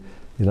season.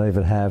 You don't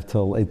even have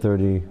till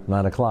 8:30,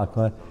 9 o'clock,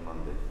 right?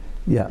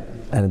 Yeah,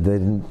 and they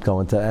didn't go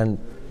into, and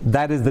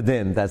that is the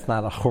din. That's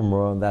not a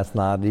chumrah. That's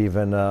not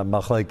even a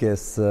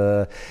machlekes.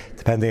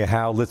 Depending on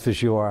how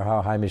litvish you are,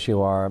 how haimish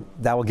you are,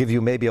 that will give you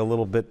maybe a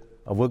little bit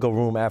of wiggle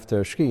room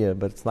after shkia,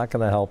 but it's not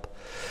going to help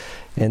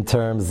in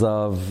terms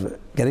of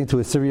getting to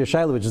a serious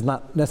shaila, which is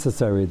not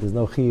necessary. There's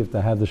no chiyuv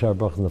to have the Sheva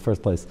Brachas in the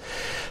first place.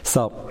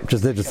 So,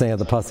 just interesting at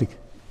the pasuk.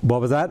 What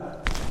was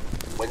that?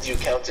 When do you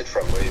count it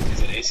from?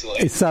 Is it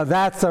Eisel? So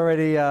that's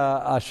already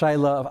a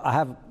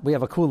shaila. We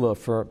have a kula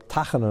for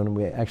Tachanun.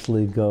 We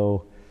actually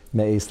go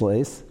me'es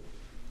le'es.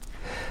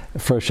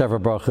 For Sheva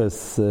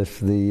Brachas, if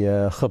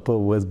the chuppah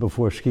was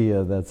before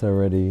Shkia, that's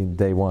already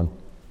day 1.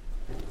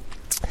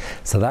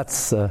 So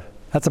that's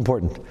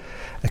important.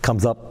 It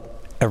comes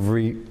up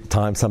every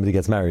time somebody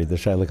gets married. The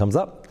shaila comes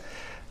up.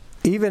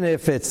 Even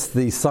if it's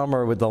the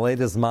summer with the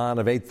latest man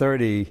of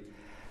 8:30,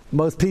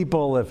 most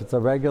people, if it's a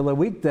regular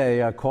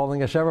weekday, are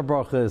calling a Sheva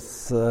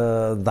Brachas,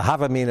 the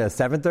Havamina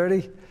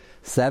 7:30,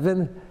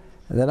 7,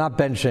 and they're not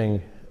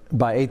benching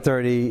by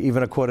 8:30,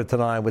 even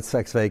 8:45 with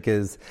sex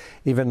fakers,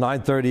 even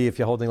 9:30 if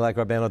you're holding like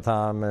Rabbeinu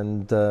Tam,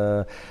 and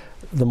the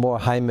more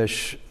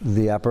Heimish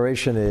the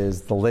operation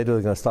is, the later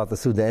they're going to start the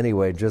Suda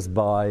anyway, just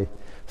by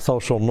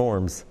social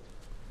norms.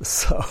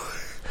 So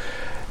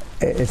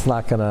it's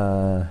not going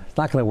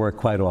to work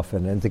quite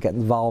often, and to get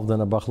involved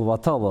in a Bracha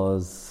L'Vatala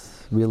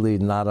is really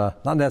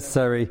not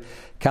necessary,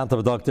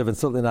 counterproductive, and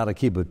certainly not a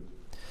kibbud.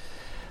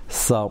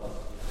 So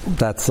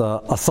that's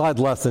a side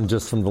lesson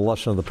just from the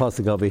lashon of the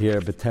pasuk over here.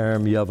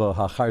 B'terem yavo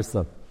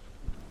hacharsa.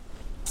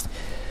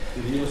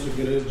 Did he also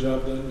get his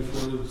job done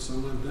before the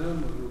sun went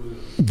down?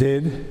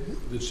 Did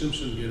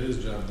Shimshon get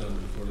his job done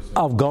before the sun?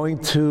 Of going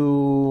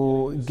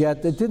to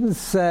get. It didn't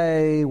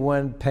say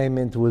when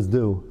payment was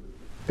due.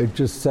 It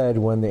just said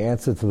when the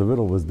answer to the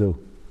riddle was due.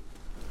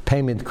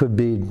 Payment could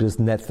be just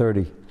net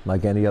 30,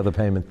 like any other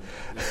payment.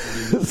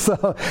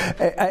 So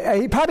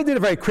he probably did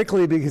it very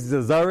quickly because he's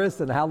a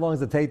Zaris, and how long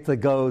does it take to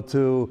go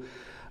to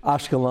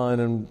Ashkelon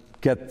and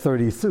get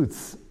 30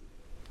 suits?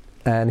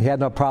 And he had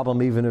no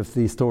problem even if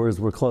the stores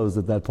were closed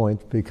at that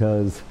point,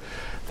 because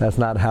that's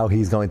not how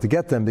he's going to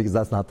get them, because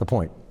that's not the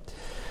point.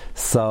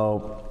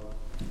 So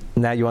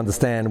now you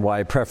understand why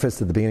I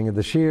prefaced at the beginning of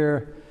this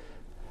year.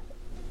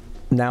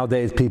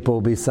 Nowadays people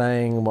will be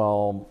saying,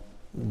 well,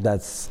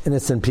 that's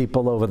innocent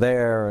people over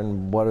there,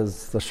 and what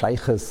is the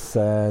shaykhus,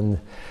 and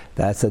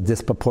that's a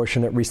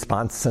disproportionate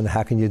response, and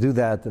how can you do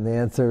that? And the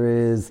answer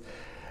is,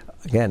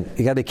 again,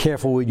 you got to be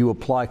careful when you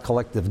apply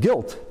collective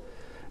guilt.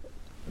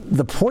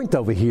 The point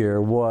over here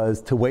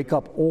was to wake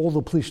up all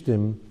the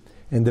plishtim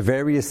in the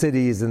various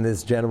cities in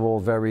this general,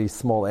 very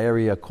small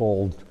area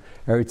called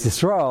Eretz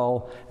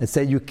Yisrael, and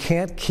say you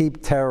can't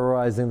keep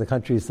terrorizing the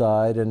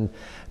countryside and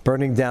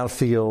burning down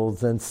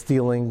fields and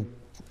stealing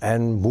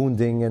and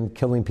wounding and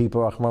killing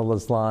people, Rahman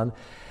al-Islam.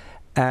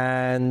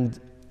 And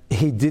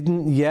he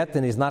didn't yet,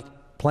 and he's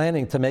not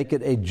planning to make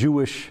it a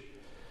Jewish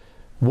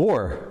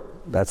war.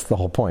 That's the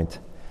whole point.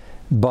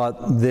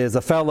 But there's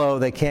a fellow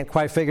they can't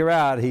quite figure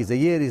out. He's a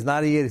Yid, he's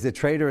not a Yid, he's a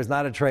traitor, he's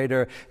not a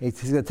traitor.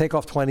 He's going to take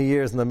off 20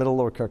 years in the middle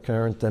of a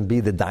current and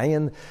be the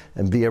Dayan,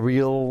 and be a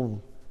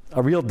real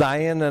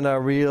Dayan and a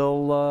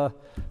real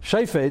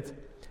Shafet.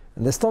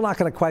 And they're still not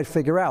going to quite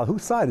figure out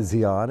whose side is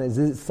he on. Is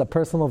this a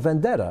personal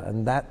vendetta?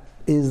 And that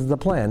is the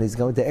plan. He's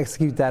going to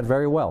execute that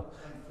very well.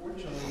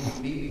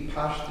 Unfortunately, maybe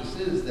pashtus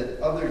is that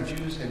other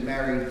Jews had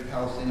married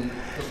Palestinian.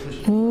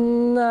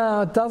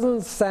 No, it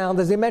doesn't sound,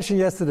 as you mentioned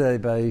yesterday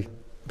by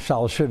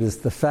Shal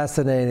Shudis, the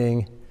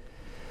fascinating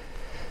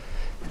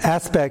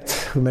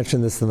aspect, we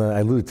mentioned this, I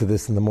alluded to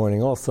this in the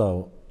morning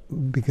also,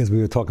 because we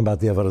were talking about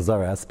the Avodah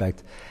Zarah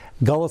aspect.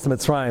 Galus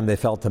Mitzrayim, they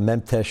felt to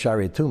Memte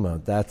Shari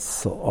Tuma.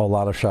 That's a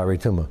lot of Shari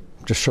Tuma,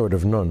 just short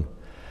of Nun.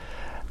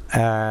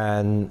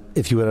 And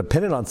if you were to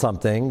pin it on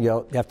something,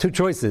 you have two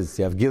choices.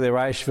 You have Gilei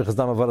Raya, Shvichas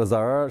Dam, Avodah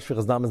Zarah.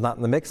 Shvichas Dam is not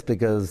in the mix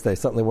because they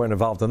certainly weren't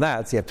involved in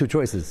that. So you have two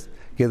choices,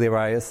 Gilei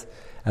Rayas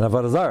and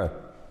Avodah Zarah.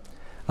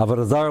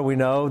 Avodah Zarah, we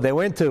know they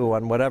went to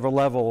on whatever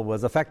level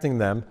was affecting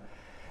them.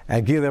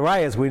 And Gilei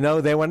Rayas, we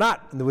know they were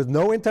not. There was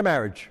no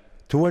intermarriage.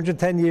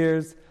 210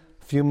 years,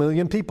 a few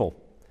million people.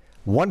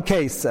 One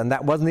case, and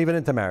that wasn't even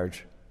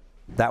intermarriage.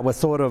 That was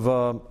sort of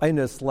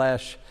Einus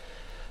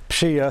 /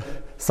 Pshia,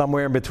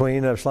 somewhere in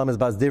between Shlomo's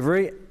Bas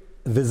Divri,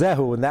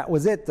 Vizehu, and that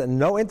was it, and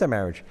no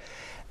intermarriage.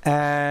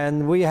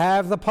 And we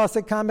have the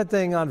pasuk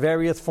commenting on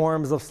various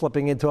forms of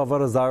slipping into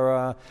Avodah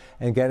Zarah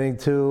and getting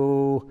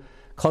too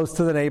close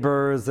to the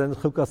neighbors and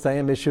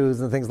chukasayim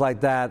issues and things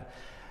like that.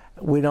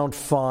 We don't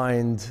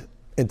find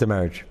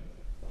intermarriage.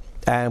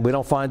 And we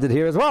don't find it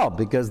here as well,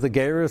 because the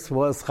Gerus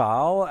was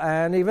Chal,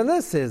 and even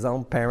this, his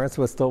own parents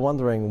were still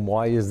wondering,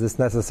 why is this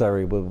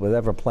necessary with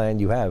whatever plan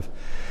you have?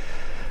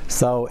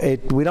 So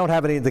we don't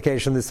have any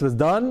indication this was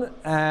done,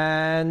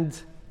 and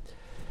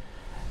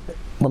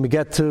when we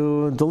get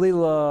to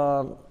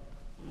Delilah,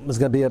 there's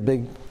going to be a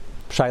big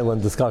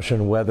Shaila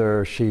discussion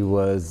whether she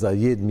was a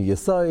Yid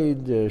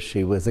Miyasaid,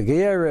 she was a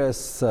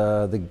Gerus,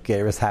 the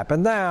Gerus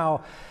happened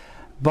now,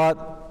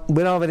 but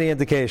we don't have any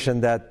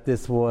indication that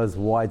this was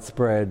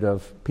widespread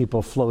of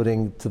people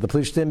floating to the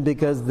Plishtim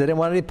because they didn't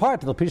want any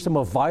part. The Plishtim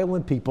were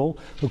violent people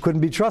who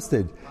couldn't be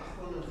trusted.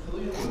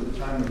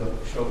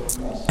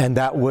 And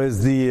that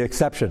was the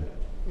exception.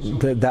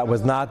 That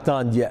was not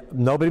done yet.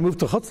 Nobody moved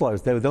to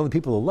Chutzlars. They were the only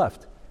people who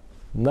left.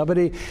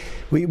 Nobody.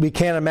 We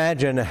can't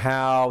imagine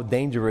how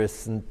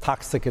dangerous and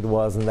toxic it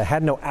was, and they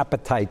had no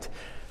appetite.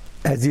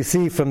 As you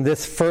see from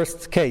this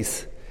first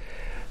case,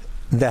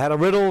 they had a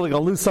riddle, they're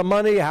going to lose some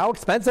money. How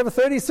expensive are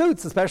 30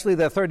 suits? Especially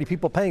there are 30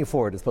 people paying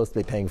for it, are supposed to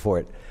be paying for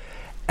it.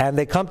 And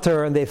they come to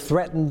her and they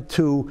threaten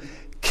to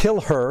kill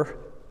her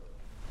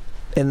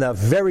in a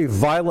very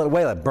violent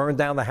way, like burn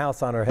down the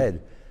house on her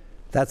head.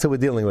 That's who we're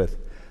dealing with.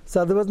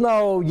 So there was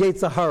no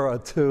Yetzer Hara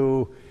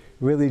to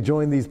really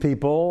join these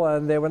people,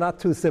 and they were not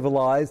too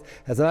civilized.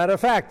 As a matter of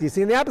fact, you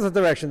see in the opposite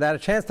direction, they had a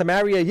chance to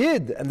marry a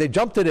Yid, and they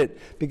jumped at it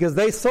because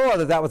they saw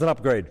that that was an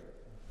upgrade.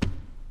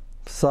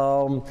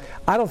 So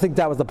I don't think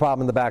that was the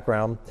problem in the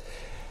background.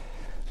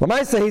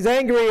 Lamaisa, he's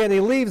angry and he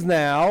leaves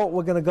now.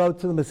 We're going to go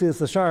to the Mesilas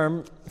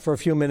Yesharim for a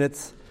few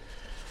minutes.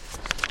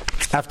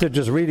 After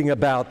just reading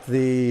about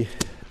the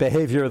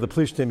behavior of the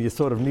Plishtim, you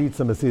sort of need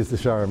some Mesilas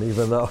Yesharim,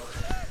 even though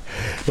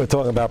we're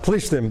talking about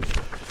Plishtim.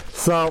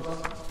 So,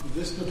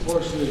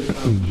 disproportionate,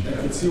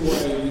 I can see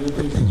why you don't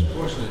think it's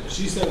disproportionate.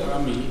 She said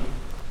Ami,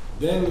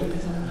 then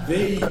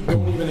they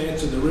don't even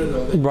answer the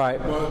riddle.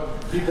 Right.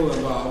 But people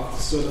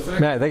involved. So the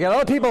fact they got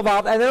other people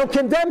involved, and they don't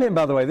condemn him,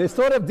 by the way. They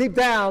sort of deep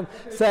down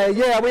say,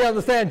 yeah, we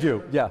understand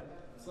you. Yeah.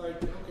 it's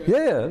like, okay.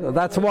 Yeah,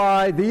 that's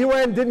why the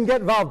UN didn't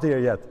get involved here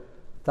yet.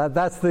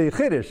 That's the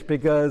Chiddush,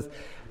 because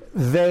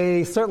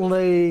they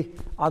certainly,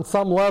 on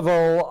some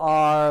level,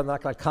 are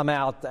not going to come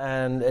out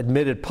and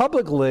admit it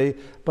publicly,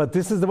 but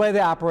this is the way they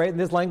operate, in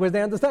this language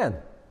they understand.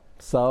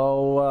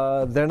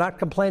 So they're not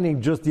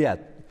complaining just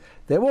yet.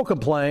 They will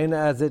complain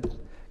as it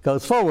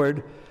goes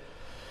forward.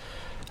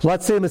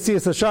 Let's see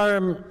Mesilas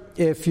Yesharim.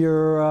 If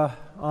you're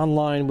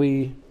online,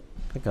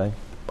 I think I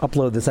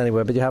upload this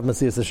anyway, but you have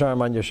Mesilas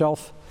Yesharim on your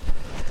shelf.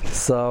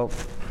 So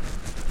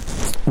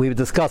we were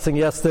discussing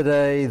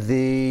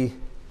yesterday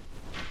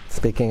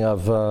speaking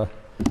of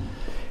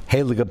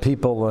heilige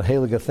people,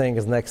 heilige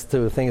things next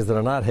to things that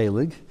are not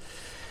heilig.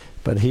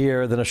 But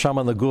here, the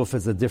neshama and the guf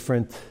is a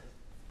different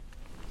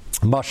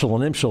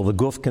mashal and imshal. The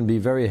guf can be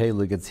very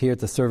heilig. It's here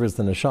to serve as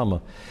the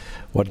neshama.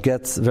 What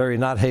gets very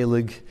not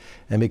heilig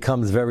and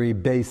becomes very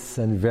base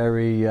and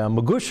very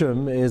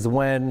magushim is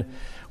when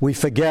we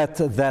forget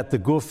that the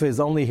guf is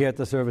only here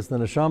to serve as the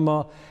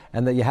neshama,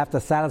 and that you have to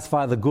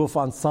satisfy the guf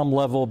on some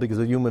level because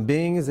we're human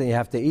beings, and you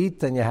have to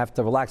eat, and you have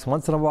to relax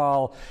once in a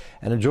while,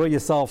 and enjoy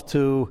yourself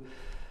to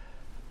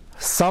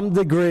some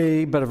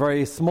degree, but a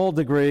very small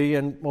degree,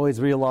 and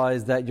always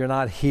realize that you're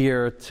not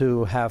here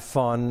to have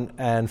fun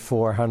and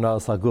for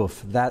hanas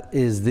haguf. That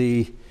is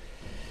the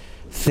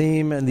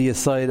theme and the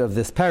aside of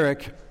this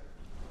parak.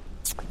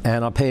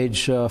 And on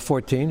page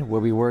 14,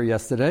 where we were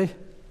yesterday,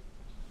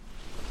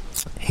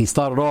 he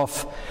started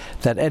off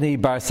that any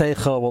bar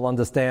seichel will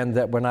understand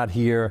that we're not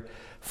here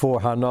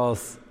for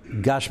hanos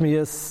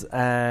gashmius,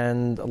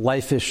 and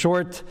life is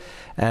short,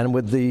 and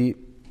with the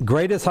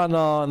greatest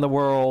hana in the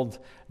world,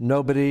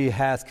 nobody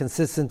has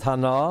consistent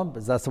hana,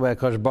 because that's the way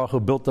HaKadosh Baruch Hu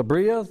built the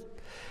bria,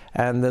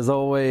 and there's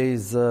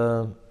always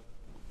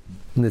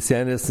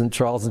nisyanis and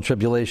trials and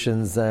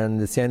tribulations and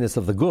nisyanis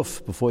of the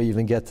guf before you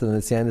even get to the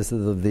nisyanis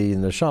of the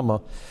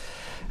neshama.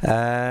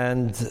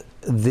 And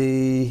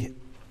the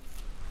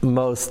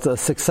most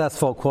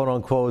successful,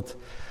 quote-unquote,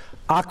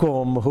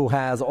 akum, who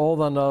has all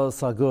the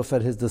nos haguf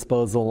at his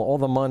disposal, all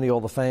the money,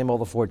 all the fame, all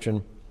the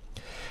fortune,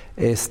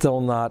 is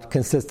still not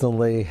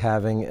consistently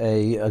having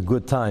a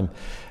good time.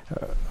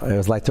 I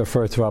always like to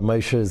refer to Rav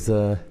Moshe's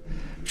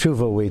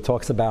tshuva, where he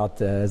talks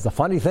about it's a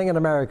funny thing in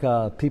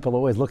America, people are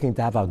always looking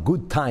to have a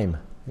good time.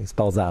 He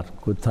spells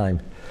out good time.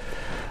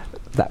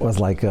 That was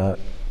like a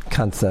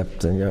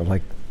concept, and you're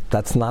like,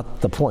 that's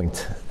not the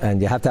point.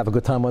 And you have to have a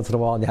good time once in a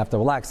while, and you have to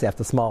relax, you have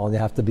to smile, and you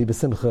have to be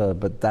besimcha,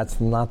 but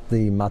that's not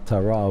the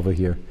matara over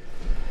here.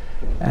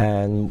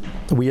 And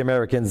we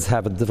Americans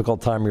have a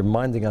difficult time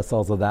reminding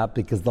ourselves of that,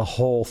 because the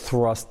whole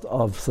thrust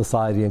of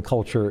society and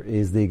culture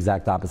is the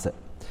exact opposite.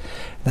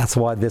 That's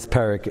why this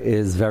parak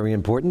is very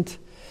important.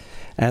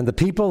 And the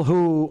people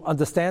who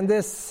understand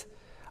this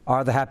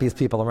are the happiest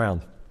people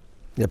around.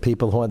 The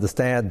people who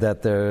understand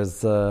that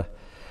there's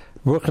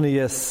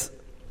ruchnius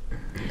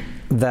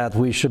that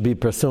we should be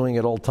pursuing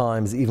at all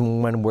times,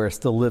 even when we're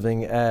still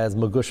living as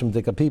magushim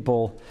dika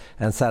people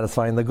and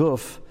satisfying the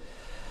guf.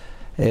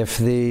 If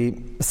the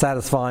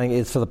satisfying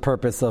is for the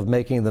purpose of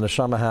making the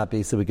neshama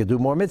happy so we could do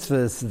more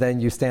mitzvahs, then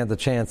you stand a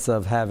chance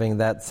of having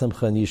that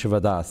simcha and yishuv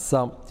hadas.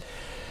 So,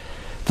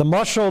 the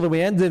mashal that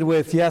we ended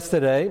with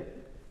yesterday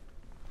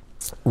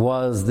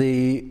was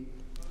the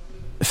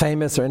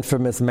famous or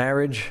infamous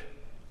marriage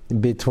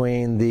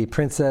between the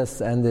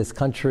princess and this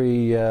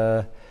country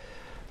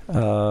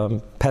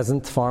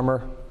peasant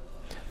farmer.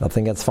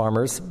 Nothing against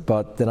farmers,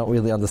 but they don't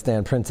really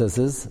understand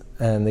princesses,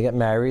 and they get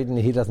married, and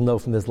he doesn't know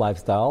from this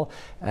lifestyle,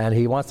 and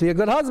he wants to be a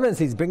good husband,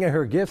 so he's bringing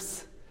her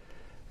gifts.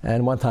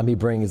 And one time he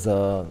brings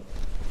a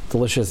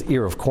delicious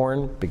ear of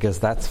corn, because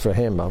that's for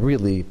him a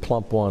really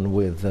plump one,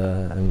 with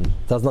and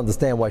doesn't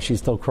understand why she's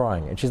still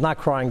crying. And she's not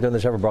crying during the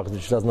Sheva Brachos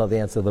because she doesn't know the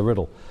answer to the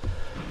riddle.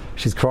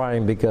 She's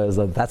crying because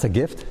that's a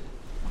gift.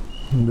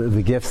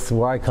 The gifts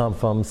where I come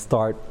from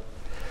start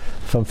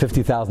from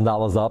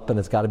 $50,000 up, and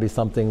it's got to be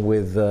something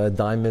with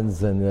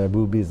diamonds and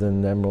rubies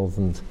and emeralds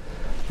and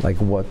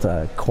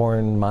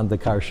corn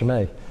mandakar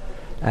shemay.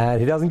 And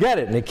he doesn't get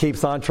it, and he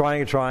keeps on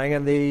trying,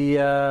 and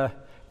the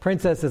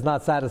princess is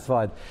not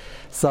satisfied.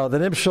 So the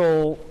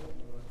nimshal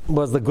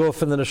was the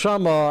guf and the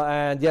neshama,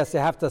 and yes,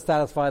 you have to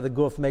satisfy the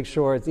guf, make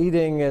sure it's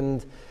eating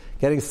and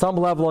getting some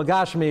level of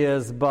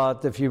gashmiyas,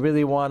 but if you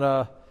really want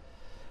to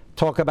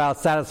talk about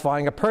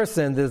satisfying a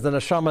person, there's the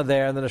neshama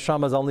there, and the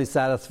neshama is only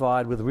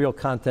satisfied with real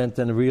content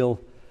and real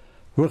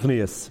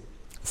ruchnius.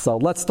 So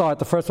let's start.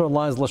 The first one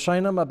lines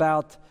Lashanim,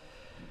 about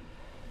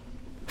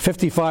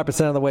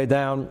 55% of the way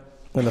down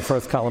in the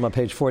first column on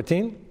page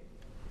 14.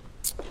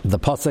 The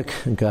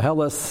pasuk in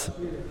Koheles,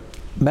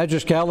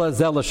 Medrash Koheles,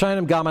 Zel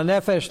Lashanim, Gam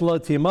HaNefesh Lo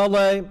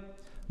Timole,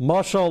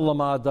 Moshel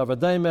lamad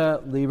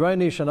davademe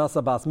lironi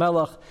shenasa bas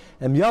melech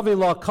em yavi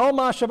la kol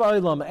mashav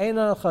olam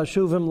eina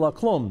chashuvim la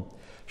klum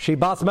she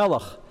bas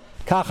melech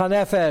kach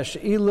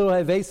hanefesh ilu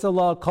hevesa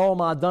la kol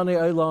ma'adani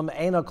olam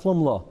eina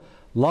klum la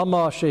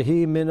lama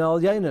shehi min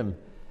al yenim.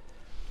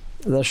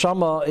 The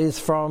Shama is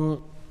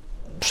from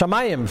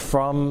Shamayim,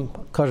 from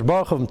Kosh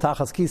Baruch Hu,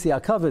 Tachas Kisi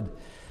HaKavod,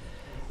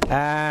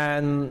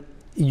 and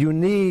you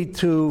need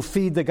to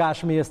feed the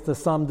Gashmias to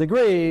some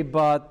degree,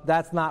 but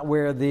that's not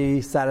where the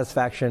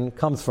satisfaction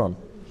comes from.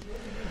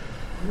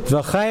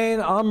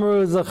 V'chein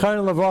amru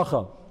zechayin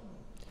levracha,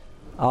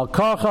 al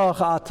karchach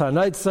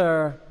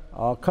atanoitzer,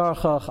 al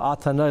karchach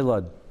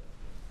atanoilad.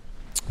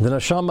 The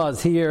neshama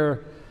is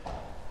here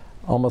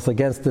almost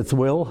against its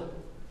will,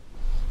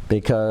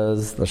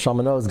 because the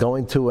neshama knows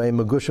going to a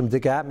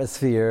megushim-dik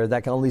atmosphere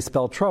that can only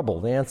spell trouble.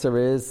 The answer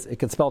is, it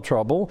can spell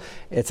trouble.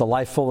 It's a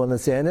life full of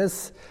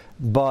nisyanis,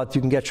 but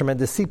you can get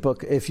tremendous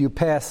sipuk if you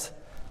pass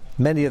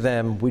many of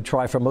them. We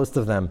try for most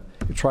of them.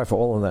 You try for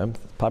all of them.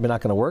 Probably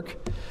not going to work.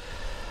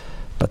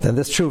 But then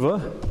this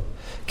tshuva,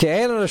 the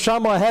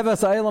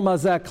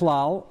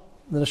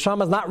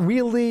neshama is not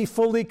really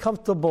fully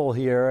comfortable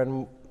here,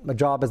 and my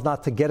job is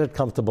not to get it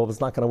comfortable. It's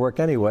not going to work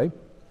anyway.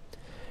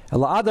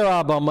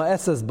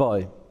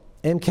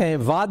 Im came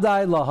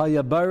vaday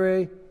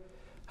lahayabari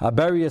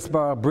habarius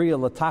barabriya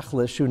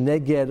latachlish shu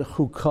neged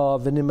chuka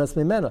v'nimas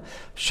mimena.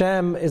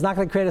 Shem is not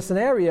going to create a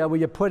scenario where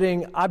you're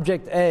putting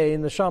object A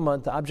in the Shama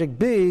into object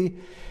B,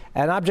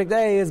 and object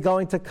A is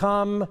going to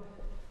come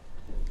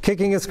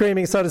kicking and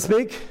screaming, so to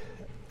speak,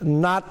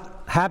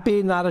 not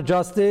happy, not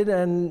adjusted,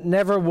 and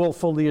never will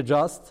fully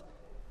adjust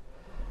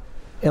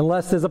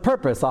unless there's a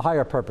purpose, a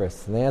higher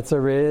purpose. And the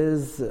answer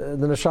is the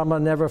neshama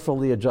never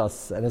fully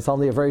adjusts, and it's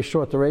only a very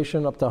short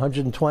duration, up to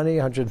 120,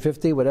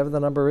 150, whatever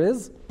the number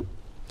is.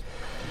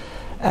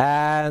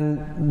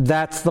 And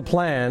that's the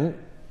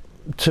plan,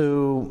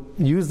 to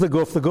use the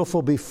guf. The guf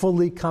will be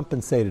fully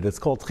compensated. It's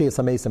called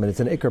Tchias HaMesim, and it's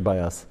an ikr by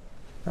us.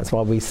 That's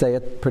why we say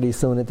it pretty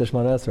soon in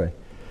Shemona Esrei.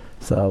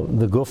 So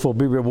the guf will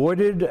be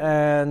rewarded,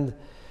 and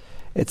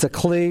it's a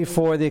kli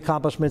for the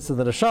accomplishments of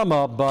the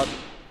neshama, but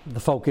the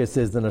focus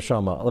is the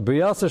neshama.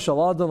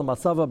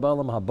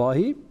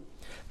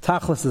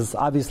 Tachlis is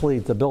obviously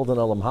to build an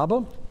olam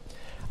haba.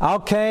 Al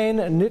kain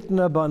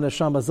nitna ba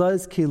neshama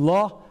zayis ki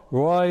lo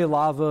roy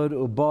lavod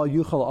uba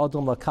yuchal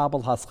adam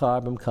lakabel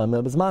haschar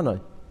b'mkameh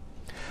b'zmanoi.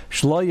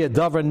 Shlo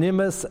yedavar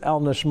nimis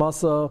el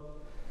neshmasa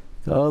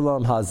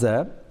olam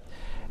hazeh.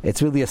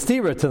 It's really a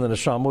stira to the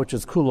neshama, which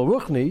is kula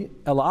ruchni.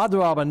 El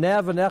adrab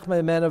nev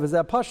nechme mena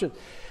v'zeh pashut.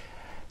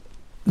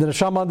 The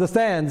neshama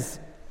understands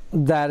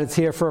that it's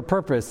here for a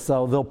purpose,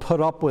 so they'll put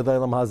up with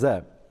Eilam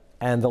Hazeh,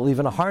 and they'll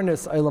even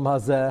harness Eilam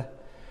Hazeh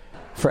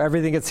for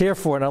everything it's here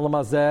for. And Eilam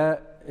Hazeh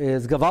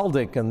is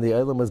gavaldik, and the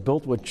Eilam is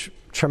built with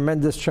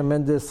tremendous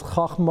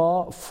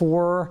chachma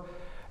for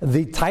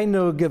the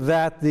tainug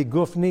that the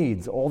guf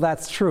needs. All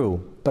that's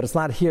true, but it's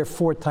not here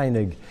for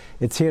tainug.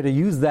 It's here to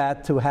use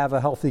that to have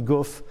a healthy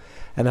guf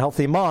and a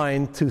healthy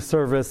mind to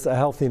service a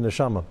healthy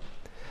neshama.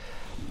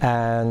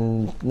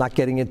 And not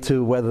getting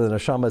into whether the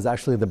neshama is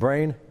actually the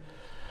brain,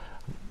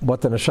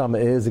 what the neshama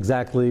is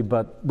exactly,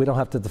 but we don't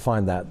have to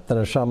define that. The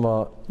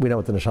neshama, we know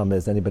what the neshama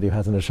is. Anybody who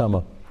has a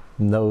neshama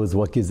knows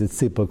what gives it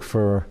sipuk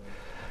for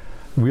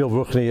real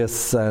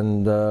ruchnius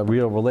and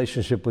real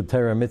relationship with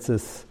Torah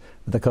mitzvahs,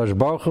 the Kosh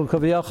Baruch Hu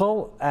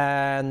Kaviyachol,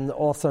 and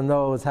also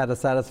knows how to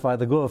satisfy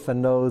the guf,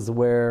 and knows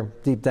where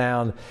deep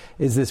down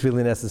is this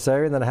really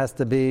necessary, and then it has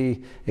to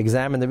be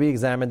examined and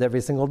re-examined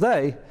every single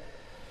day.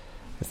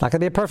 It's not going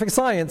to be a perfect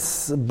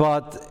science,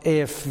 but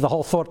if the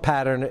whole thought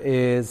pattern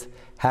is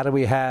how do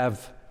we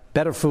have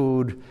better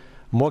food,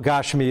 more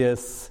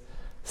gashmias,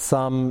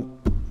 some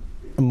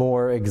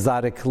more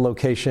exotic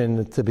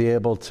location to be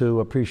able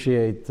to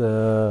appreciate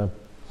Olam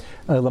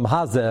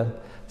Hazeh.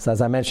 So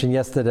as I mentioned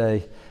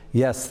yesterday,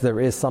 yes, there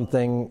is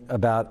something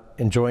about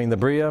enjoying the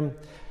Bria,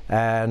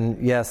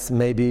 and yes,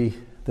 maybe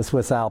the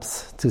Swiss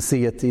Alps, to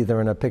see it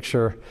either in a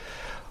picture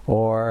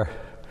or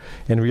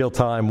in real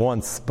time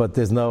once, but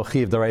there's no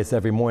chiv d'oraisa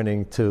every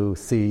morning to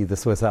see the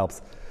Swiss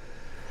Alps.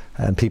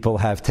 And people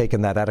have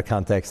taken that out of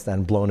context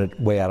and blown it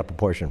way out of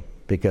proportion,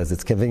 because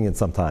it's convenient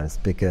sometimes.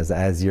 Because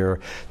as you're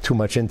too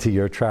much into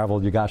your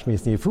travel, your gashmis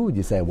and your food,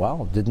 you say,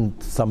 well,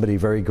 didn't somebody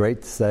very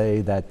great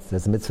say that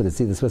there's a mitzvah to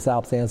see the Swiss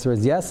Alps? The answer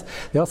is yes.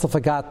 They also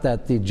forgot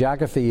that the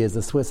geography is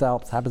the Swiss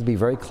Alps happens to be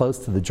very close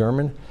to the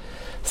German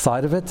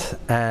side of it,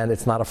 and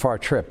it's not a far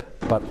trip.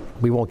 But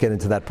we won't get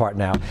into that part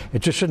now.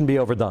 It just shouldn't be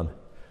overdone.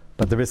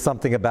 But there is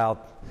something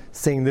about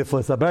seeing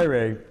Niflis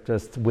Abere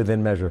just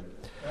within measure.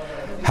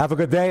 Have a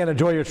good day and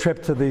enjoy your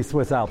trip to the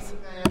Swiss Alps.